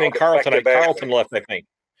 Essendon and Carlton. Carlton left, I think.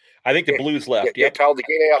 I think the Blues left. Yeah, told to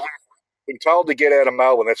get out. Been told to get out of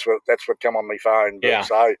Melbourne. That's what come on my phone. But,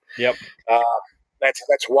 so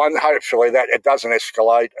that's one. Hopefully that it doesn't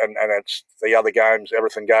escalate, and it's the other games.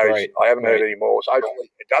 Everything goes. Right. I haven't heard any more. So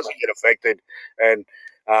hopefully it doesn't get affected, and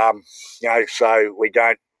so we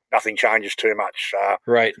don't nothing changes too much.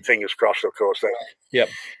 Right. Fingers crossed, of course. Yep.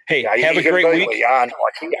 Hey, Yeah, have a great week.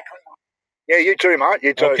 Yeah, you too, mate.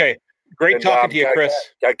 You too. Okay. Great talking to you, Chris.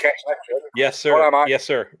 Go catch that. Yes, sir. Bye, mate. Yes,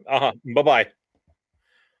 sir. Bye-bye.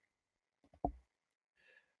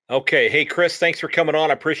 Okay. Hey, Chris, thanks for coming on.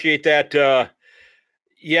 I appreciate that.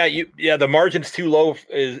 The margin's too low,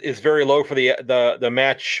 is very low for the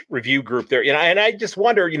match review group there. And I just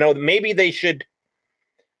wonder, maybe they should,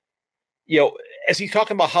 as he's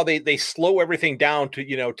talking about how they slow everything down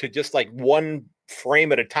to just like one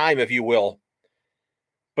frame at a time, if you will.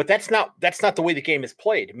 But that's not the way the game is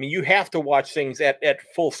played. I mean, you have to watch things at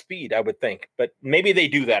full speed, I would think. But maybe they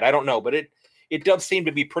do that. I don't know. But it does seem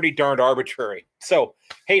to be pretty darned arbitrary. So,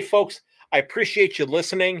 hey, folks, I appreciate you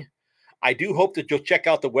listening. I do hope that you'll check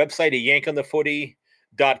out the website at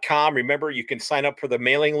yankonthefooty.com. Remember, you can sign up for the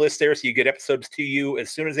mailing list there so you get episodes to you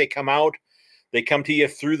as soon as they come out. They come to you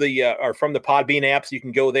through or from the Podbean app, so you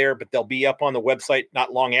can go there, but they'll be up on the website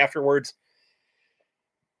not long afterwards.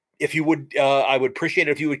 If you would, I would appreciate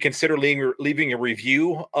it if you would consider leaving a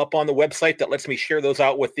review up on the website that lets me share those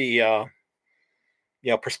out with the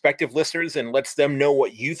prospective listeners and lets them know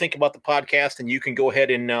what you think about the podcast, and you can go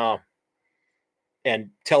ahead and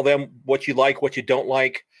tell them what you like, what you don't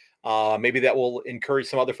like. Maybe that will encourage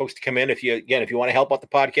some other folks to come in. If you want to help out the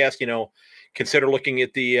podcast, consider looking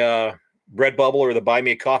at the Redbubble or the Buy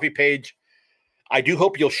Me a Coffee page. I do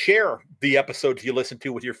hope you'll share the episodes you listen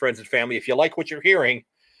to with your friends and family. If you like what you're hearing,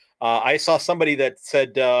 I saw somebody that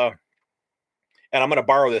said, and I'm going to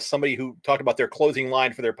borrow this, somebody who talked about their closing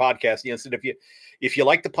line for their podcast. Said if you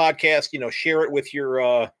like the podcast, share it with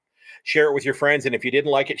your friends, and if you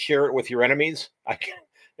didn't like it, share it with your enemies.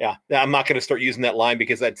 I'm not going to start using that line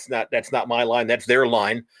because that's not my line. That's their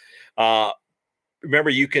line.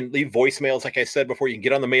 Remember, you can leave voicemails, like I said before. You can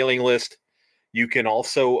get on the mailing list. You can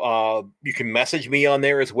also you can message me on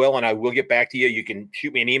there as well, and I will get back to you. You can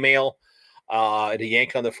shoot me an email at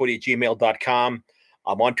yankonthefooty@gmail.com.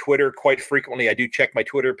 I'm on Twitter quite frequently. I do check my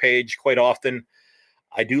Twitter page quite often.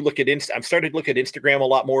 I do look at I'm starting to look at Instagram a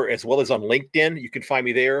lot more, as well as on LinkedIn. You can find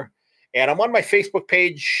me there. And I'm on my Facebook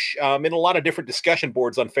page. I'm in a lot of different discussion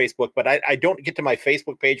boards on Facebook, but I don't get to my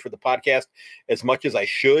Facebook page for the podcast as much as I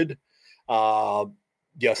should.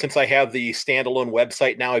 Since I have the standalone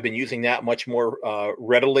website now, I've been using that much more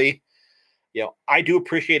readily. I do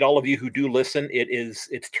appreciate all of you who do listen.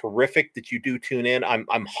 It's terrific that you do tune in.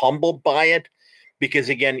 I'm humbled by it because,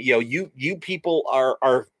 again, you people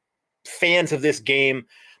are fans of this game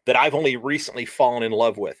that I've only recently fallen in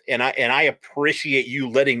love with. And I appreciate you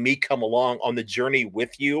letting me come along on the journey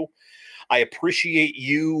with you. I appreciate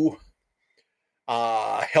you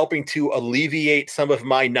helping to alleviate some of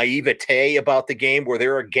my naivete about the game, where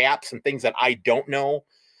there are gaps and things that I don't know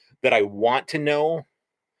that I want to know.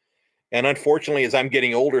 And unfortunately, as I'm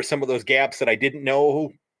getting older, some of those gaps that I didn't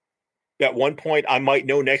know at one point, I might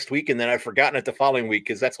know next week, and then I've forgotten it the following week,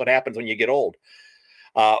 because that's what happens when you get old.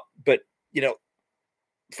 But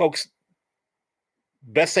folks,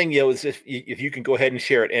 best thing is if you can go ahead and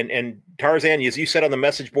share it. And Tarzan, as you said on the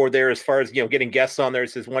message board there, as far as getting guests on there, it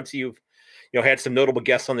says once you've had some notable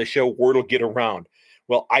guests on the show, word will get around.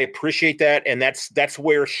 Well, I appreciate that, and that's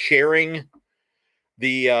where sharing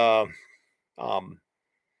the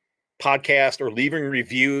podcast or leaving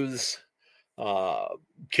reviews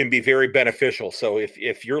can be very beneficial. So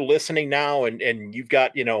if you're listening now and you've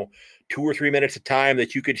got 2 or 3 minutes of time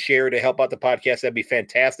that you could share to help out the podcast, that'd be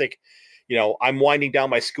fantastic. I'm winding down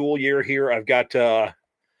my school year here. I've got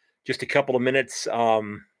just a couple of minutes.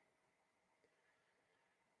 I've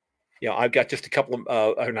got just a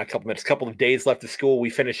couple of days left of school. We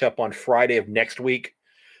finish up on Friday of next week.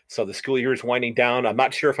 So the school year is winding down. I'm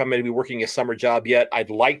not sure if I'm going to be working a summer job yet. I'd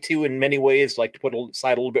like to, in many ways, like to put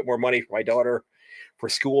aside a little bit more money for my daughter for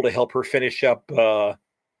school to help her finish up her,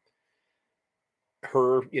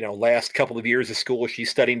 last couple of years of school.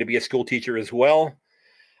 She's studying to be a school teacher as well.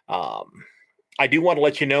 I do want to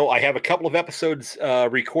let you know I have a couple of episodes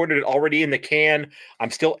recorded already in the can.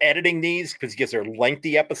 I'm still editing these because they're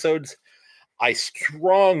lengthy episodes. I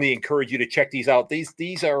strongly encourage you to check these out.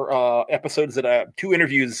 These are episodes that I two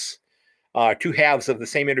interviews, two halves of the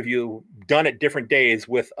same interview done at different days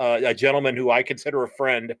with a gentleman who I consider a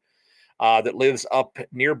friend that lives up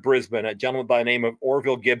near Brisbane, a gentleman by the name of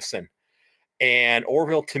Orville Gibson. And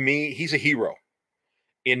Orville, to me, he's a hero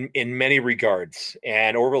in many regards.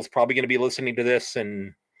 And Orville's probably going to be listening to this,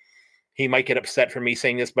 and he might get upset for me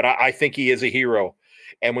saying this, but I think he is a hero.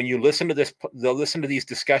 And when you listen to this, they'll listen to these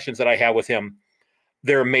discussions that I have with him.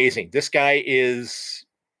 They're amazing. This guy is,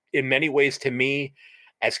 in many ways, to me,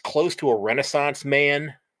 as close to a Renaissance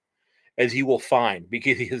man as you will find,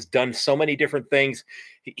 because he has done so many different things.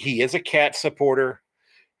 He is a cat supporter.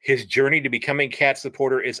 His journey to becoming a cat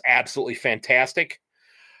supporter is absolutely fantastic.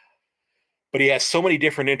 But he has so many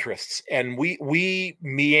different interests. And we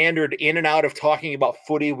meandered in and out of talking about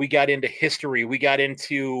footy. We got into history. We got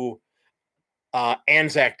into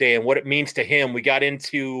Anzac Day and what it means to him. We got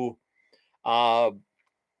into the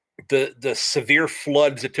severe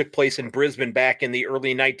floods that took place in Brisbane back in the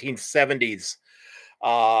early 1970s.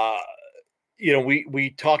 We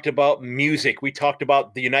talked about music. We talked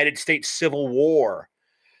about the United States Civil War.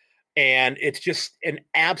 And it's just an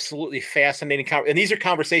absolutely fascinating conversation. And these are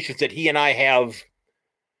conversations that he and I have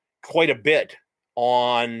quite a bit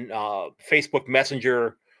on Facebook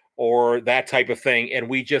Messenger or that type of thing. And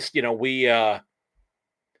we just, we've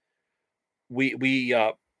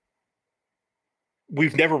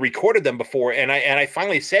never recorded them before. And I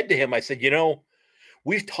finally said to him, I said,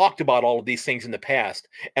 we've talked about all of these things in the past,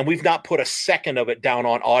 and we've not put a second of it down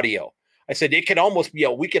on audio. I said, it could almost,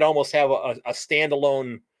 we could almost have a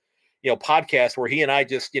standalone, podcast where he and I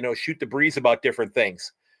just, shoot the breeze about different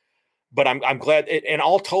things. But I'm glad. And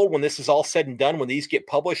all told, when this is all said and done, when these get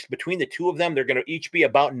published, between the two of them, they're going to each be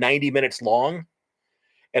about 90 minutes long.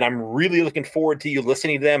 And I'm really looking forward to you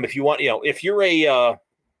listening to them. If you want, if you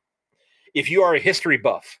are a history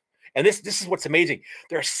buff, and this is what's amazing.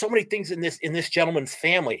 There are so many things in this gentleman's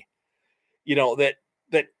family, that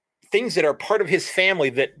things that are part of his family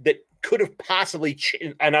that could have possibly,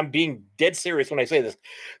 and I'm being dead serious when I say this,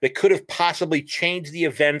 that could have possibly changed the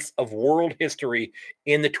events of world history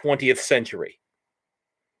in the 20th century.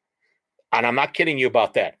 And I'm not kidding you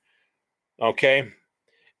about that. Okay.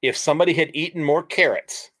 If somebody had eaten more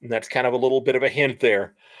carrots, and that's kind of a little bit of a hint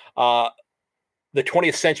there, the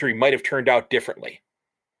 20th century might have turned out differently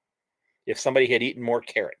if somebody had eaten more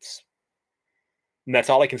carrots. And that's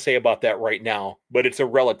all I can say about that right now, but it's a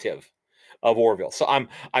relative of Orville. So I'm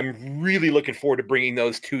really looking forward to bringing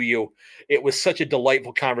those to you. It was such a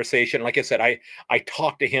delightful conversation. Like I said, I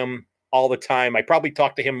talk to him all the time. I probably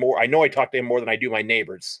talk to him more. I know I talk to him more than I do my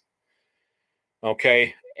neighbors.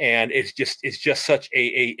 Okay. And it's just such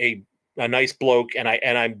a nice bloke. And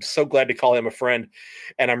I'm so glad to call him a friend.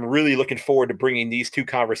 And I'm really looking forward to bringing these two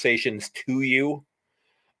conversations to you.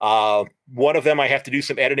 One of them I have to do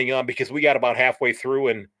some editing on because we got about halfway through,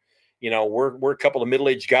 and we're a couple of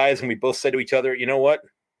middle-aged guys, and we both said to each other, you know what?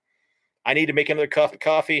 I need to make another cup of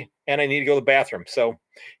coffee, and I need to go to the bathroom. So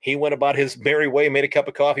he went about his merry way, made a cup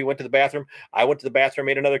of coffee, went to the bathroom. I went to the bathroom,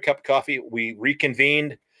 made another cup of coffee. We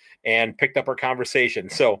reconvened and picked up our conversation.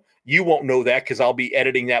 So you won't know that because I'll be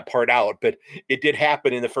editing that part out, but it did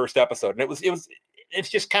happen in the first episode. And it's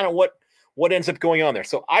just kind of what ends up going on there.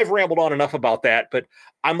 So I've rambled on enough about that, but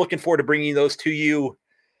I'm looking forward to bringing those to you.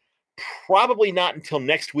 Probably not until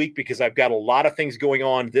next week, because I've got a lot of things going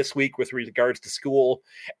on this week with regards to school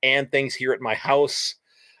and things here at my house.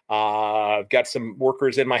 I've got some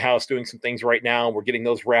workers in my house doing some things right now. We're getting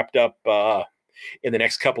those wrapped up in the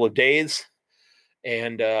next couple of days,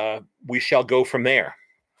 and we shall go from there.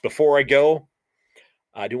 Before I go,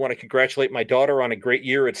 I do want to congratulate my daughter on a great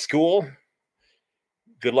year at school.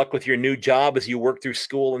 Good luck with your new job as you work through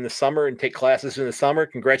school in the summer and take classes in the summer.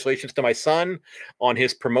 Congratulations to my son on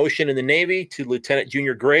his promotion in the Navy to lieutenant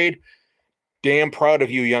junior grade. Damn proud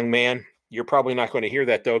of you, young man. You're probably not going to hear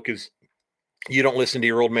that, though, because you don't listen to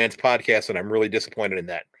your old man's podcast, and I'm really disappointed in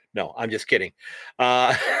that. No, I'm just kidding.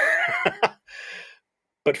 But,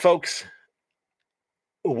 folks,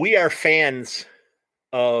 we are fans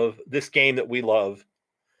of this game that we love,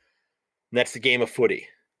 and that's the game of footy.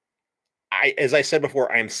 As I said before,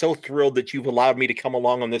 I am so thrilled that you've allowed me to come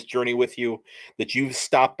along on this journey with you, that you've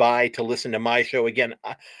stopped by to listen to my show. Again,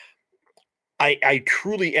 I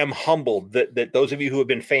truly am humbled that those of you who have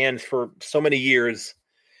been fans for so many years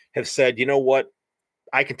have said, you know what,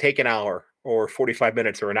 I can take an hour or 45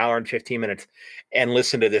 minutes or an hour and 15 minutes and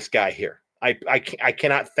listen to this guy here. I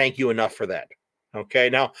cannot thank you enough for that. Okay.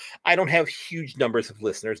 Now, I don't have huge numbers of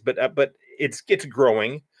listeners, but it's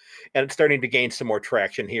growing, and it's starting to gain some more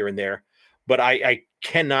traction here and there. But I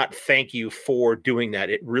cannot thank you for doing that.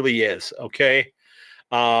 It really is. Okay.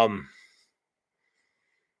 But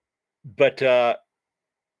as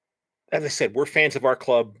I said, we're fans of our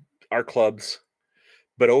clubs,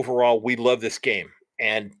 but overall we love this game.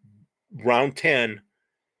 And round 10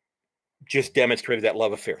 just demonstrated that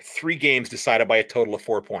love affair. 3 games decided by a total of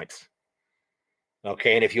 4 points.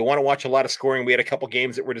 Okay. And if you want to watch a lot of scoring, we had a couple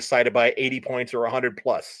games that were decided by 80 points or 100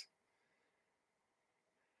 plus.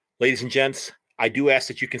 Ladies and gents, I do ask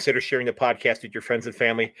that you consider sharing the podcast with your friends and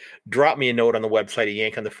family. Drop me a note on the website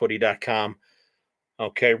at yankonthefooty.com.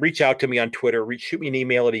 Okay, reach out to me on Twitter. Shoot me an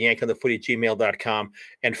email at yankonthefooty@gmail.com.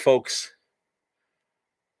 And folks,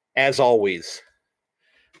 as always,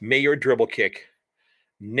 may your dribble kick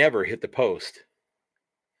never hit the post.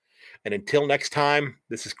 And until next time,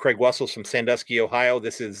 this is Craig Wessels from Sandusky, Ohio.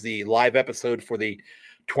 This is the live episode for the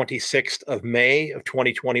 26th of May of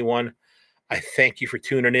 2021. I thank you for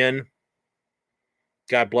tuning in.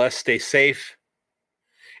 God bless. Stay safe.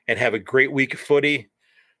 And have a great week of footy.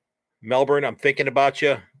 Melbourne, I'm thinking about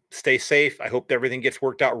you. Stay safe. I hope everything gets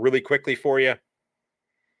worked out really quickly for you.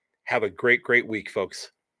 Have a great, great week,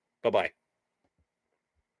 folks. Bye-bye.